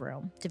dark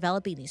room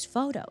developing these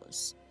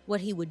photos,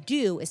 what he would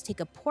do is take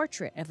a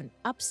portrait of an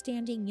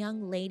upstanding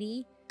young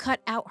lady, cut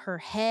out her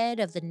head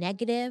of the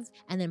negative,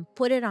 and then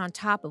put it on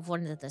top of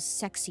one of the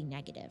sexy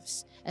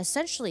negatives,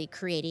 essentially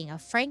creating a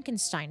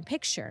Frankenstein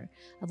picture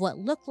of what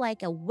looked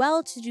like a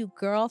well-to-do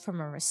girl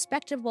from a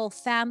respectable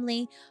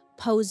family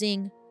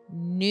posing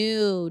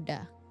nude.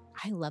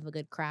 I love a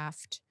good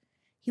craft.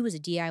 He was a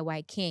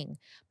DIY king.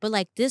 But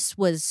like,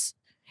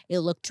 it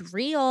looked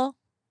real,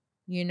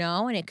 you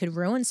know, and it could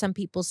ruin some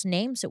people's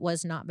names. It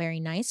was not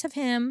very nice of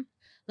him.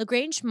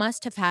 Lagrange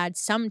must have had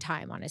some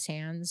time on his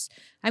hands.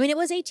 I mean, it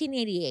was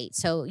 1888,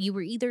 so you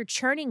were either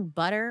churning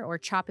butter or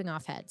chopping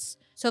off heads.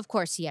 So, of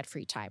course, he had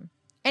free time.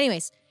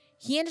 Anyways,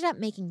 he ended up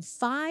making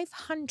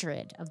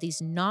 500 of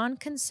these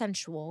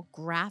non-consensual,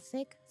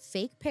 graphic,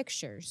 fake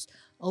pictures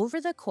over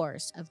the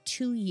course of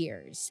 2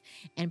 years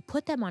and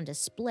put them on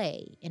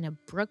display in a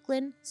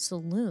Brooklyn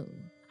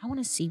saloon. I want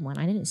to see one.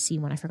 I didn't see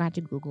one. I forgot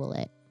to Google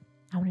it.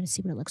 I wanted to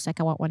see what it looks like.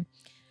 I want one.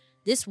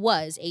 This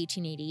was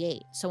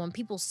 1888, so when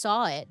people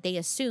saw it, they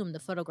assumed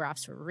the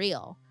photographs were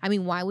real. I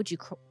mean, why would you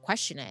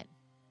question it?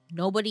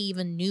 Nobody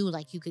even knew,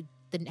 like,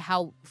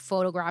 how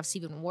photographs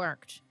even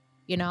worked,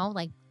 you know?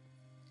 Like,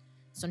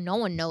 so no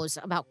one knows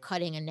about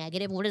cutting a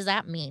negative. What does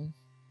that mean?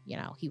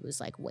 he was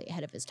like way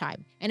ahead of his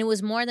time. And it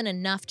was more than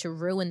enough to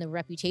ruin the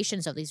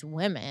reputations of these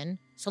women.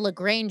 So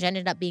LaGrange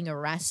ended up being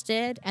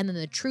arrested, and then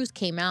the truth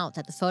came out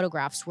that the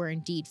photographs were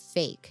indeed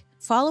fake.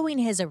 Following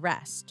his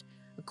arrest,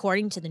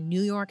 according to the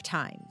New York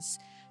Times,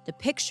 the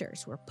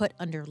pictures were put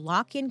under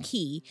lock and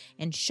key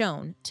and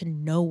shown to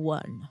no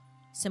one.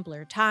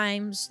 Simpler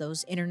times,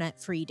 those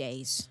internet-free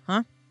days,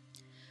 huh?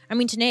 I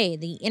mean, today,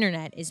 the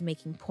internet is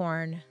making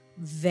porn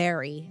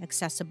very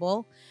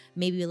accessible,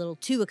 maybe a little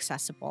too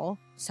accessible,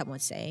 some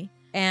would say.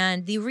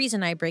 And the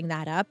reason I bring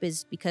that up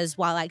is because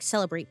while I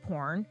celebrate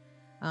porn,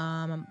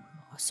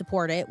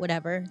 support it,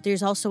 whatever,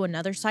 there's also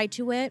another side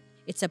to it.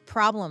 It's a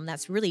problem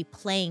that's really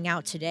playing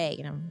out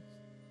today.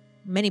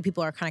 Many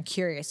people are kind of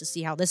curious to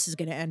see how this is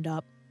going to end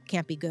up.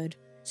 Can't be good.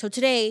 So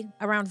today,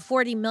 around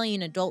 40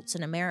 million adults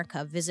in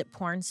America visit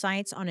porn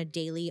sites on a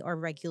daily or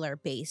regular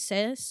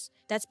basis.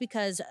 That's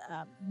because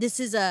this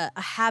is a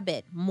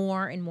habit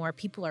more and more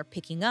people are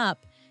picking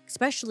up,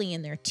 especially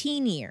in their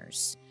teen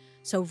years.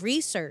 So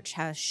research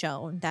has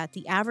shown that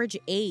the average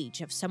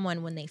age of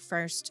someone when they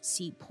first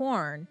see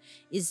porn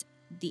is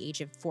the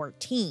age of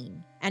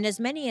 14. And as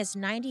many as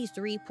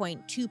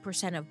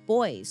 93.2% of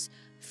boys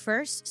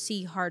first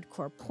see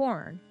hardcore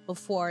porn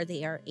before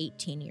they are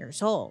 18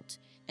 years old.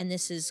 And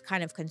this is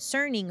kind of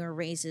concerning or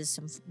raises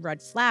some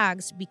red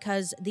flags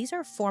because these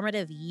are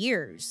formative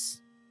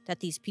years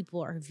that these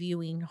people are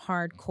viewing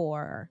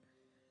hardcore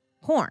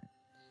porn.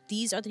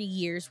 These are the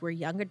years where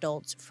young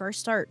adults first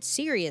start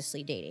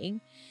seriously dating,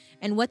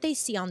 and what they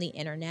see on the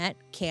internet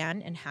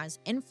can and has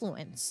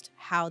influenced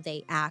how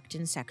they act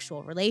in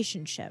sexual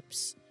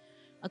relationships.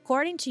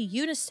 According to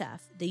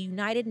UNICEF, the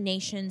United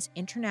Nations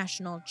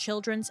International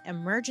Children's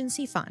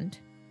Emergency Fund,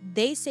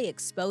 they say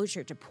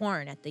exposure to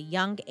porn at the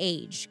young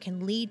age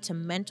can lead to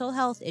mental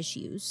health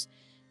issues,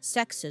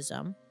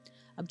 sexism,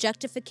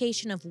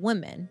 objectification of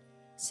women,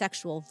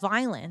 sexual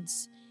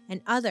violence,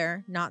 and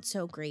other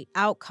not-so-great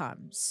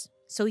outcomes.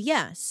 So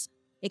yes,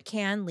 it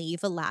can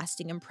leave a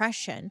lasting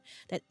impression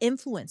that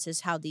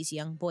influences how these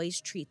young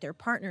boys treat their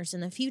partners in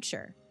the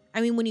future.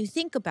 I mean, when you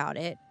think about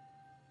it,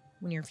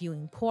 when you're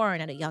viewing porn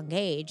at a young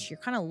age, you're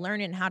kind of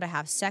learning how to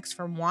have sex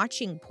from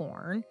watching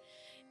porn.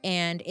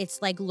 And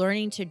it's like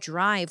learning to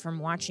drive from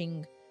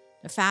watching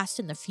The Fast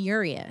and the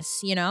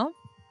Furious,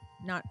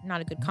 Not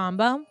a good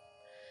combo.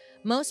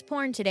 Most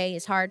porn today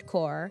is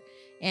hardcore,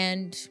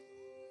 and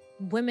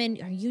women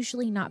are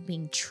usually not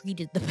being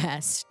treated the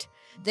best.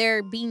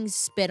 They're being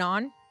spit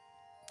on,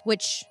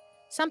 which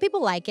some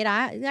people like it.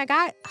 I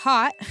got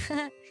hot,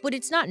 but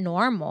it's not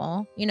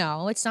normal.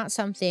 It's not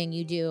something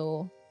you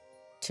do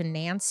to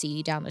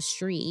Nancy down the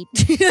street.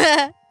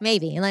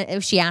 Maybe,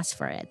 if she asks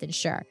for it, then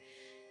sure.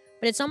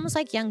 But it's almost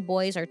like young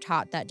boys are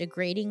taught that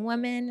degrading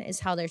women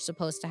is how they're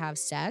supposed to have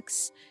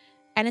sex.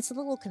 And it's a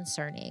little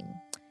concerning.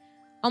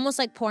 Almost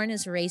like porn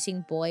is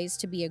raising boys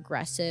to be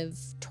aggressive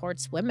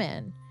towards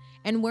women.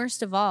 And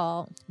worst of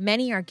all,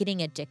 many are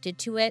getting addicted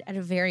to it at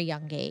a very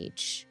young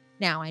age.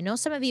 Now, I know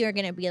some of you are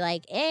going to be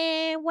like,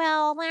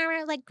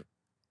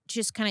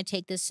 just kind of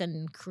take this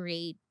and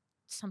create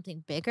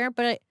something bigger.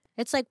 But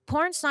it's like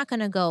porn's not going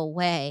to go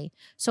away.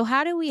 So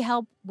how do we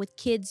help with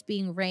kids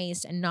being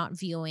raised and not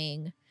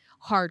viewing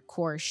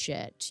hardcore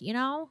shit,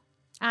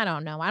 I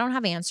don't know. I don't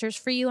have answers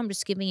for you. I'm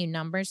just giving you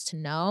numbers to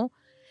know,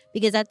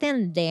 because at the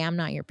end of the day, I'm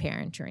not your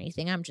parent or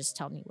anything. I'm just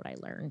telling you what I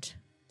learned.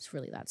 It's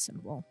really that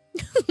simple.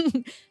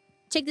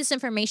 Take this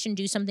information,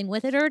 do something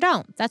with it, or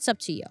don't. That's up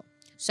to you.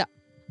 So,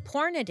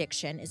 porn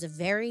addiction is a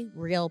very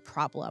real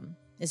problem.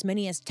 As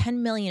many as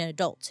 10 million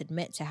adults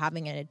admit to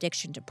having an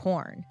addiction to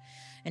porn.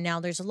 And now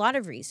there's a lot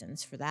of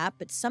reasons for that,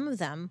 but some of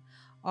them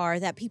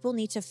are that people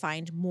need to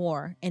find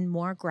more and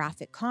more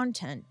graphic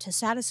content to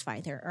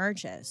satisfy their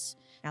urges.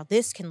 Now,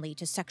 this can lead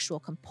to sexual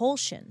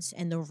compulsions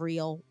in the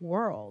real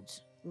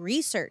world.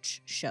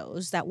 Research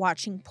shows that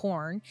watching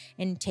porn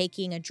and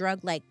taking a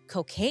drug like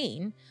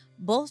cocaine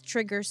both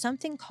trigger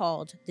something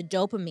called the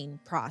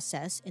dopamine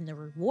process in the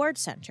reward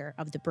center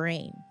of the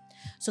brain.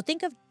 So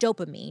think of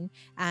dopamine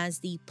as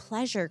the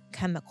pleasure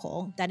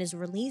chemical that is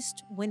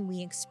released when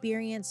we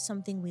experience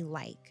something we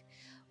like.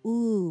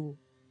 Ooh,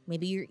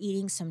 maybe you're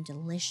eating some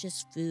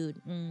delicious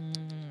food,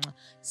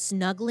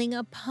 snuggling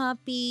a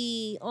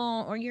puppy,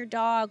 or your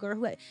dog, or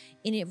what,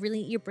 and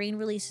your brain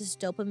releases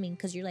dopamine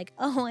because you're like,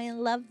 oh, I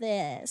love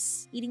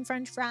this, eating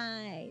French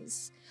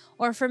fries.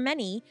 Or for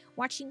many,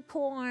 watching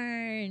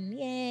porn,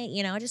 yay,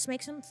 it just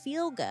makes them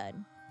feel good.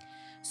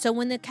 So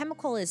when the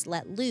chemical is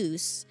let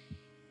loose,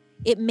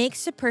 it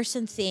makes a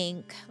person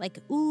think like,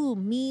 ooh,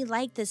 me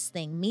like this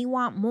thing, me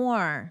want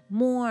more.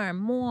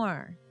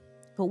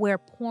 But where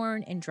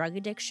porn and drug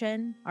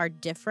addiction are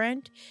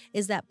different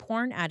is that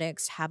porn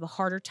addicts have a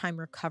harder time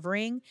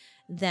recovering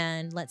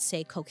than, let's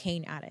say,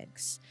 cocaine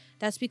addicts.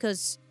 That's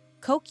because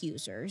coke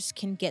users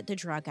can get the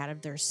drug out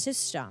of their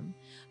system,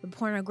 but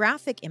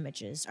pornographic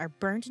images are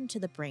burned into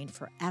the brain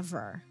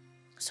forever.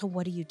 So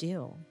what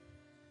do?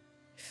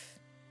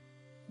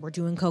 We're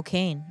doing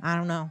cocaine. I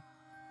don't know.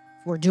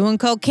 We're doing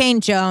cocaine,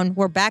 Joan.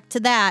 We're back to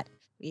that.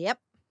 Yep.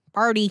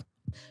 Party.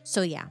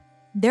 So yeah.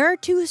 There are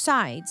two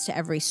sides to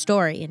every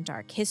story in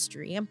dark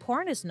history, and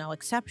porn is no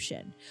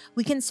exception.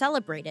 We can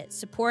celebrate it,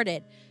 support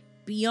it,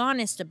 be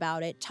honest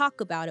about it,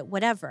 talk about it,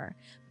 whatever.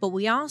 But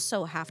we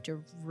also have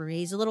to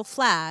raise a little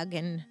flag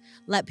and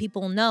let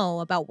people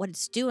know about what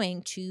it's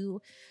doing to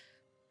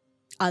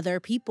other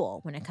people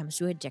when it comes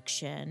to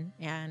addiction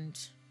and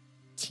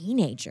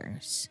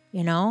teenagers.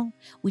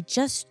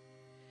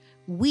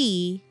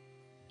 We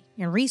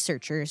and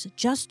researchers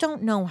just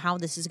don't know how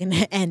this is going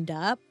to end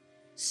up.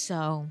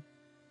 So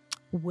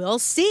we'll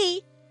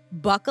see.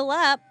 Buckle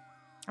up.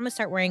 I'm going to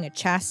start wearing a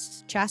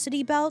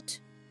chastity belt.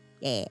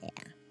 Yeah.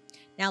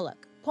 Now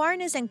look,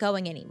 porn isn't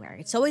going anywhere.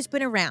 It's always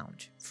been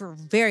around for a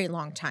very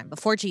long time,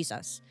 before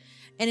Jesus.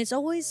 And it's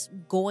always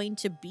going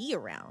to be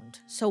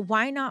around. So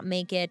why not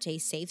make it a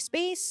safe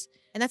space?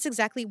 And that's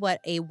exactly what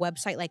a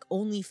website like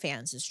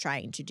OnlyFans is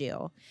trying to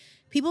do.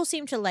 People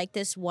seem to like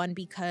this one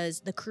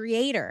because the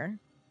creator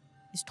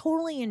is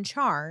totally in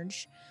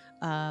charge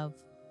of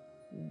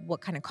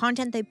what kind of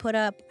content they put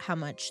up, how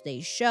much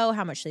they show,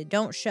 how much they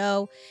don't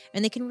show,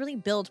 and they can really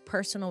build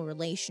personal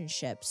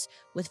relationships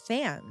with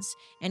fans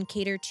and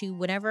cater to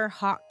whatever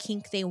hot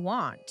kink they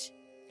want.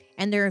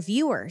 And their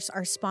viewers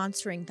are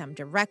sponsoring them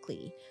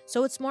directly,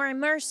 so it's more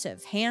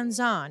immersive,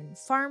 hands-on,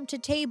 farm to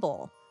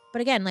table.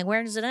 But again,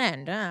 where does it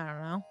end? I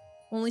don't know.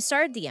 When we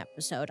started the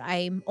episode,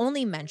 I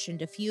only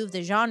mentioned a few of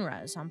the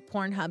genres on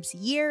Pornhub's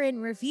year in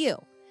review,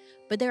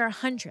 but there are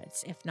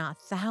hundreds, if not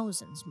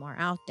thousands, more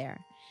out there.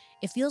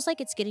 It feels like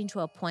it's getting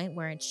to a point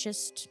where it's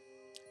just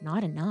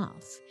not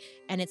enough.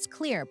 And it's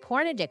clear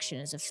porn addiction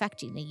is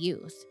affecting the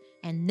youth.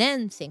 And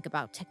then think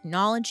about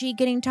technology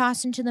getting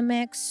tossed into the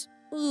mix.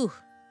 Ooh,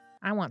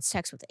 I want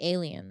sex with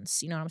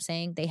aliens. You know what I'm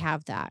saying? They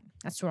have that.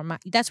 That's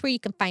where you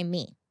can find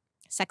me.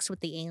 Sex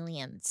with the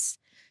aliens.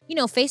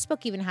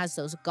 Facebook even has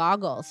those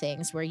goggle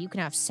things where you can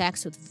have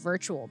sex with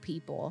virtual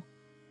people.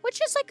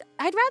 Which is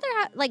I'd rather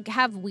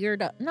have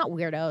not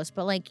weirdos,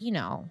 but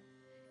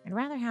I'd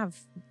rather have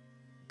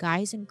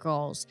guys and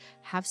girls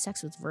have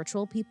sex with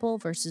virtual people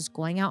versus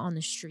going out on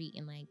the street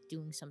and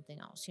doing something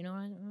else. You know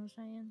what I'm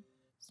saying?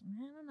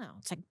 I don't know.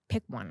 It's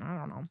pick one. I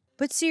don't know.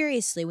 But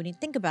seriously, when you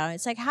think about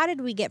it, it's how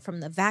did we get from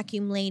the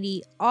vacuum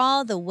lady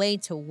all the way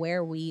to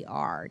where we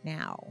are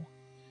now?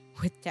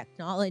 With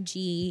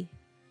technology,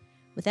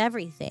 with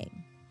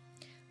everything.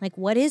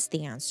 What is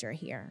the answer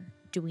here?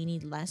 Do we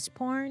need less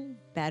porn?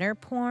 Better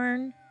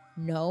porn?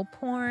 No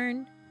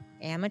porn?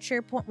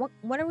 Amateur porn?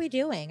 What are we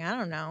doing? I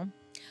don't know.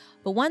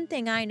 But one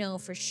thing I know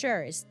for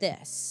sure is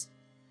this.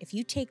 If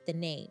you take the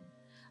name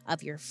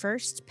of your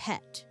first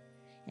pet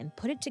and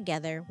put it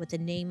together with the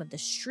name of the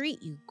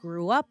street you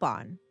grew up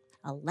on,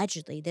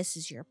 allegedly this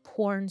is your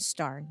porn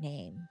star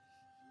name.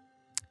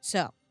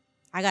 So,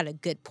 I got a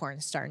good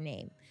porn star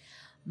name.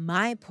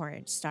 My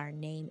porn star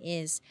name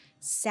is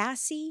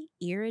Sassy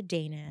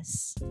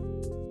Iridanus.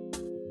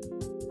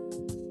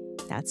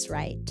 That's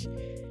right.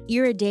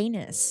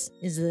 Iridanus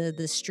is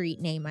the street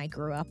name I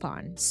grew up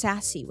on.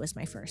 Sassy was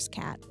my first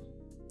cat.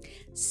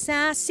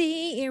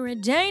 Sassy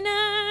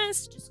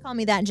Iridanus. Just call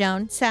me that,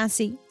 Joan.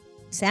 Sassy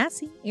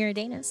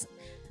Iridanus.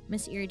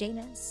 Miss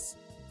Iridanus.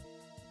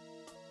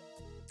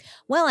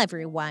 Well,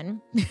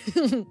 everyone,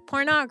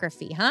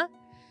 pornography, huh?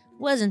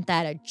 Wasn't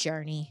that a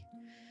journey?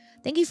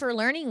 Thank you for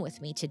learning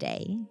with me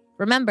today.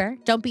 Remember,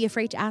 don't be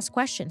afraid to ask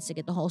questions to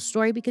get the whole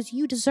story because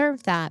you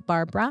deserve that,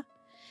 Barbara.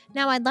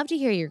 Now, I'd love to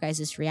hear your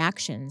guys'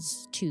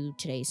 reactions to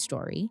today's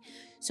story.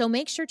 So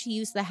make sure to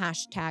use the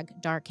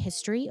hashtag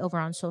 #DarkHistory over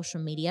on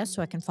social media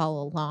so I can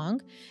follow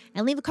along.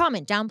 And leave a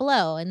comment down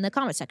below in the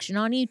comment section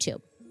on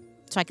YouTube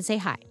so I can say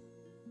hi.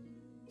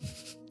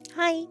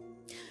 Hi.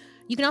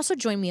 You can also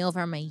join me over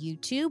on my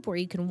YouTube where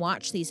you can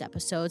watch these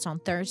episodes on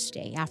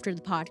Thursday after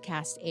the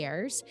podcast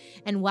airs.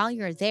 And while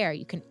you're there,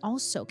 you can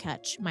also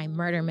catch my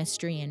murder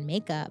mystery and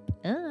makeup.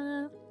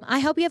 I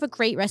hope you have a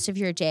great rest of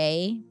your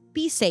day.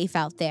 Be safe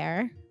out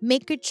there.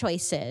 Make good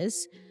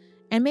choices.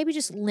 And maybe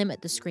just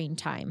limit the screen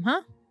time,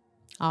 huh?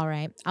 All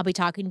right. I'll be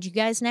talking to you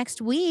guys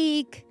next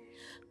week.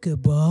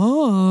 Goodbye.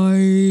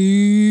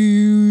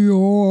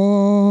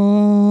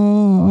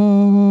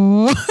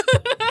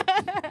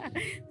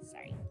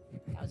 Sorry.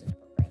 That was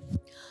inappropriate.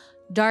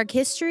 Dark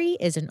History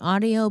is an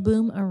Audio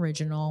Boom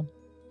original.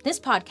 This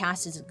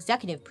podcast is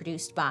executive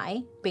produced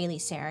by Bailey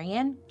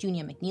Sarian,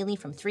 Junia McNeely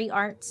from 3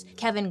 Arts,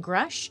 Kevin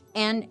Grush,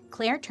 and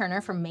Claire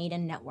Turner from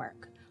Maiden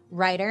Network.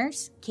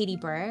 Writers, Katie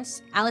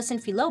Burris, Allison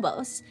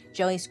Filobos,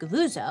 Joey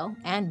Scavuzzo,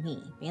 and me,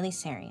 Bailey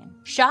Sarian.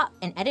 Shot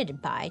and edited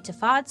by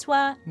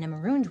Tafadzwa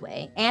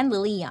Namarundwe and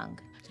Lily Young.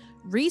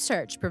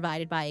 Research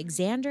provided by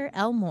Xander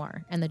L.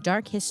 Moore and the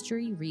Dark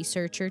History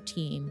Researcher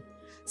Team.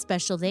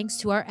 Special thanks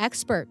to our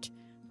expert,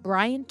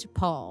 Brian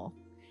Paul.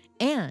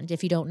 And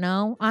if you don't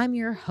know, I'm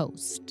your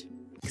host,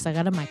 because I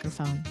got a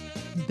microphone,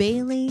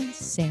 Bailey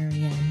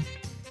Sarian.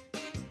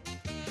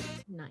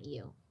 Not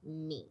you,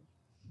 me.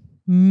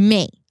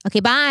 Me. Okay,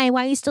 bye.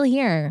 Why are you still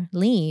here?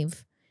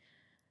 Leave.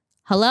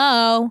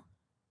 Hello?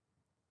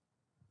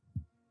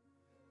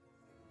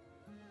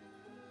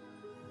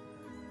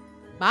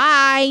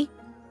 Bye.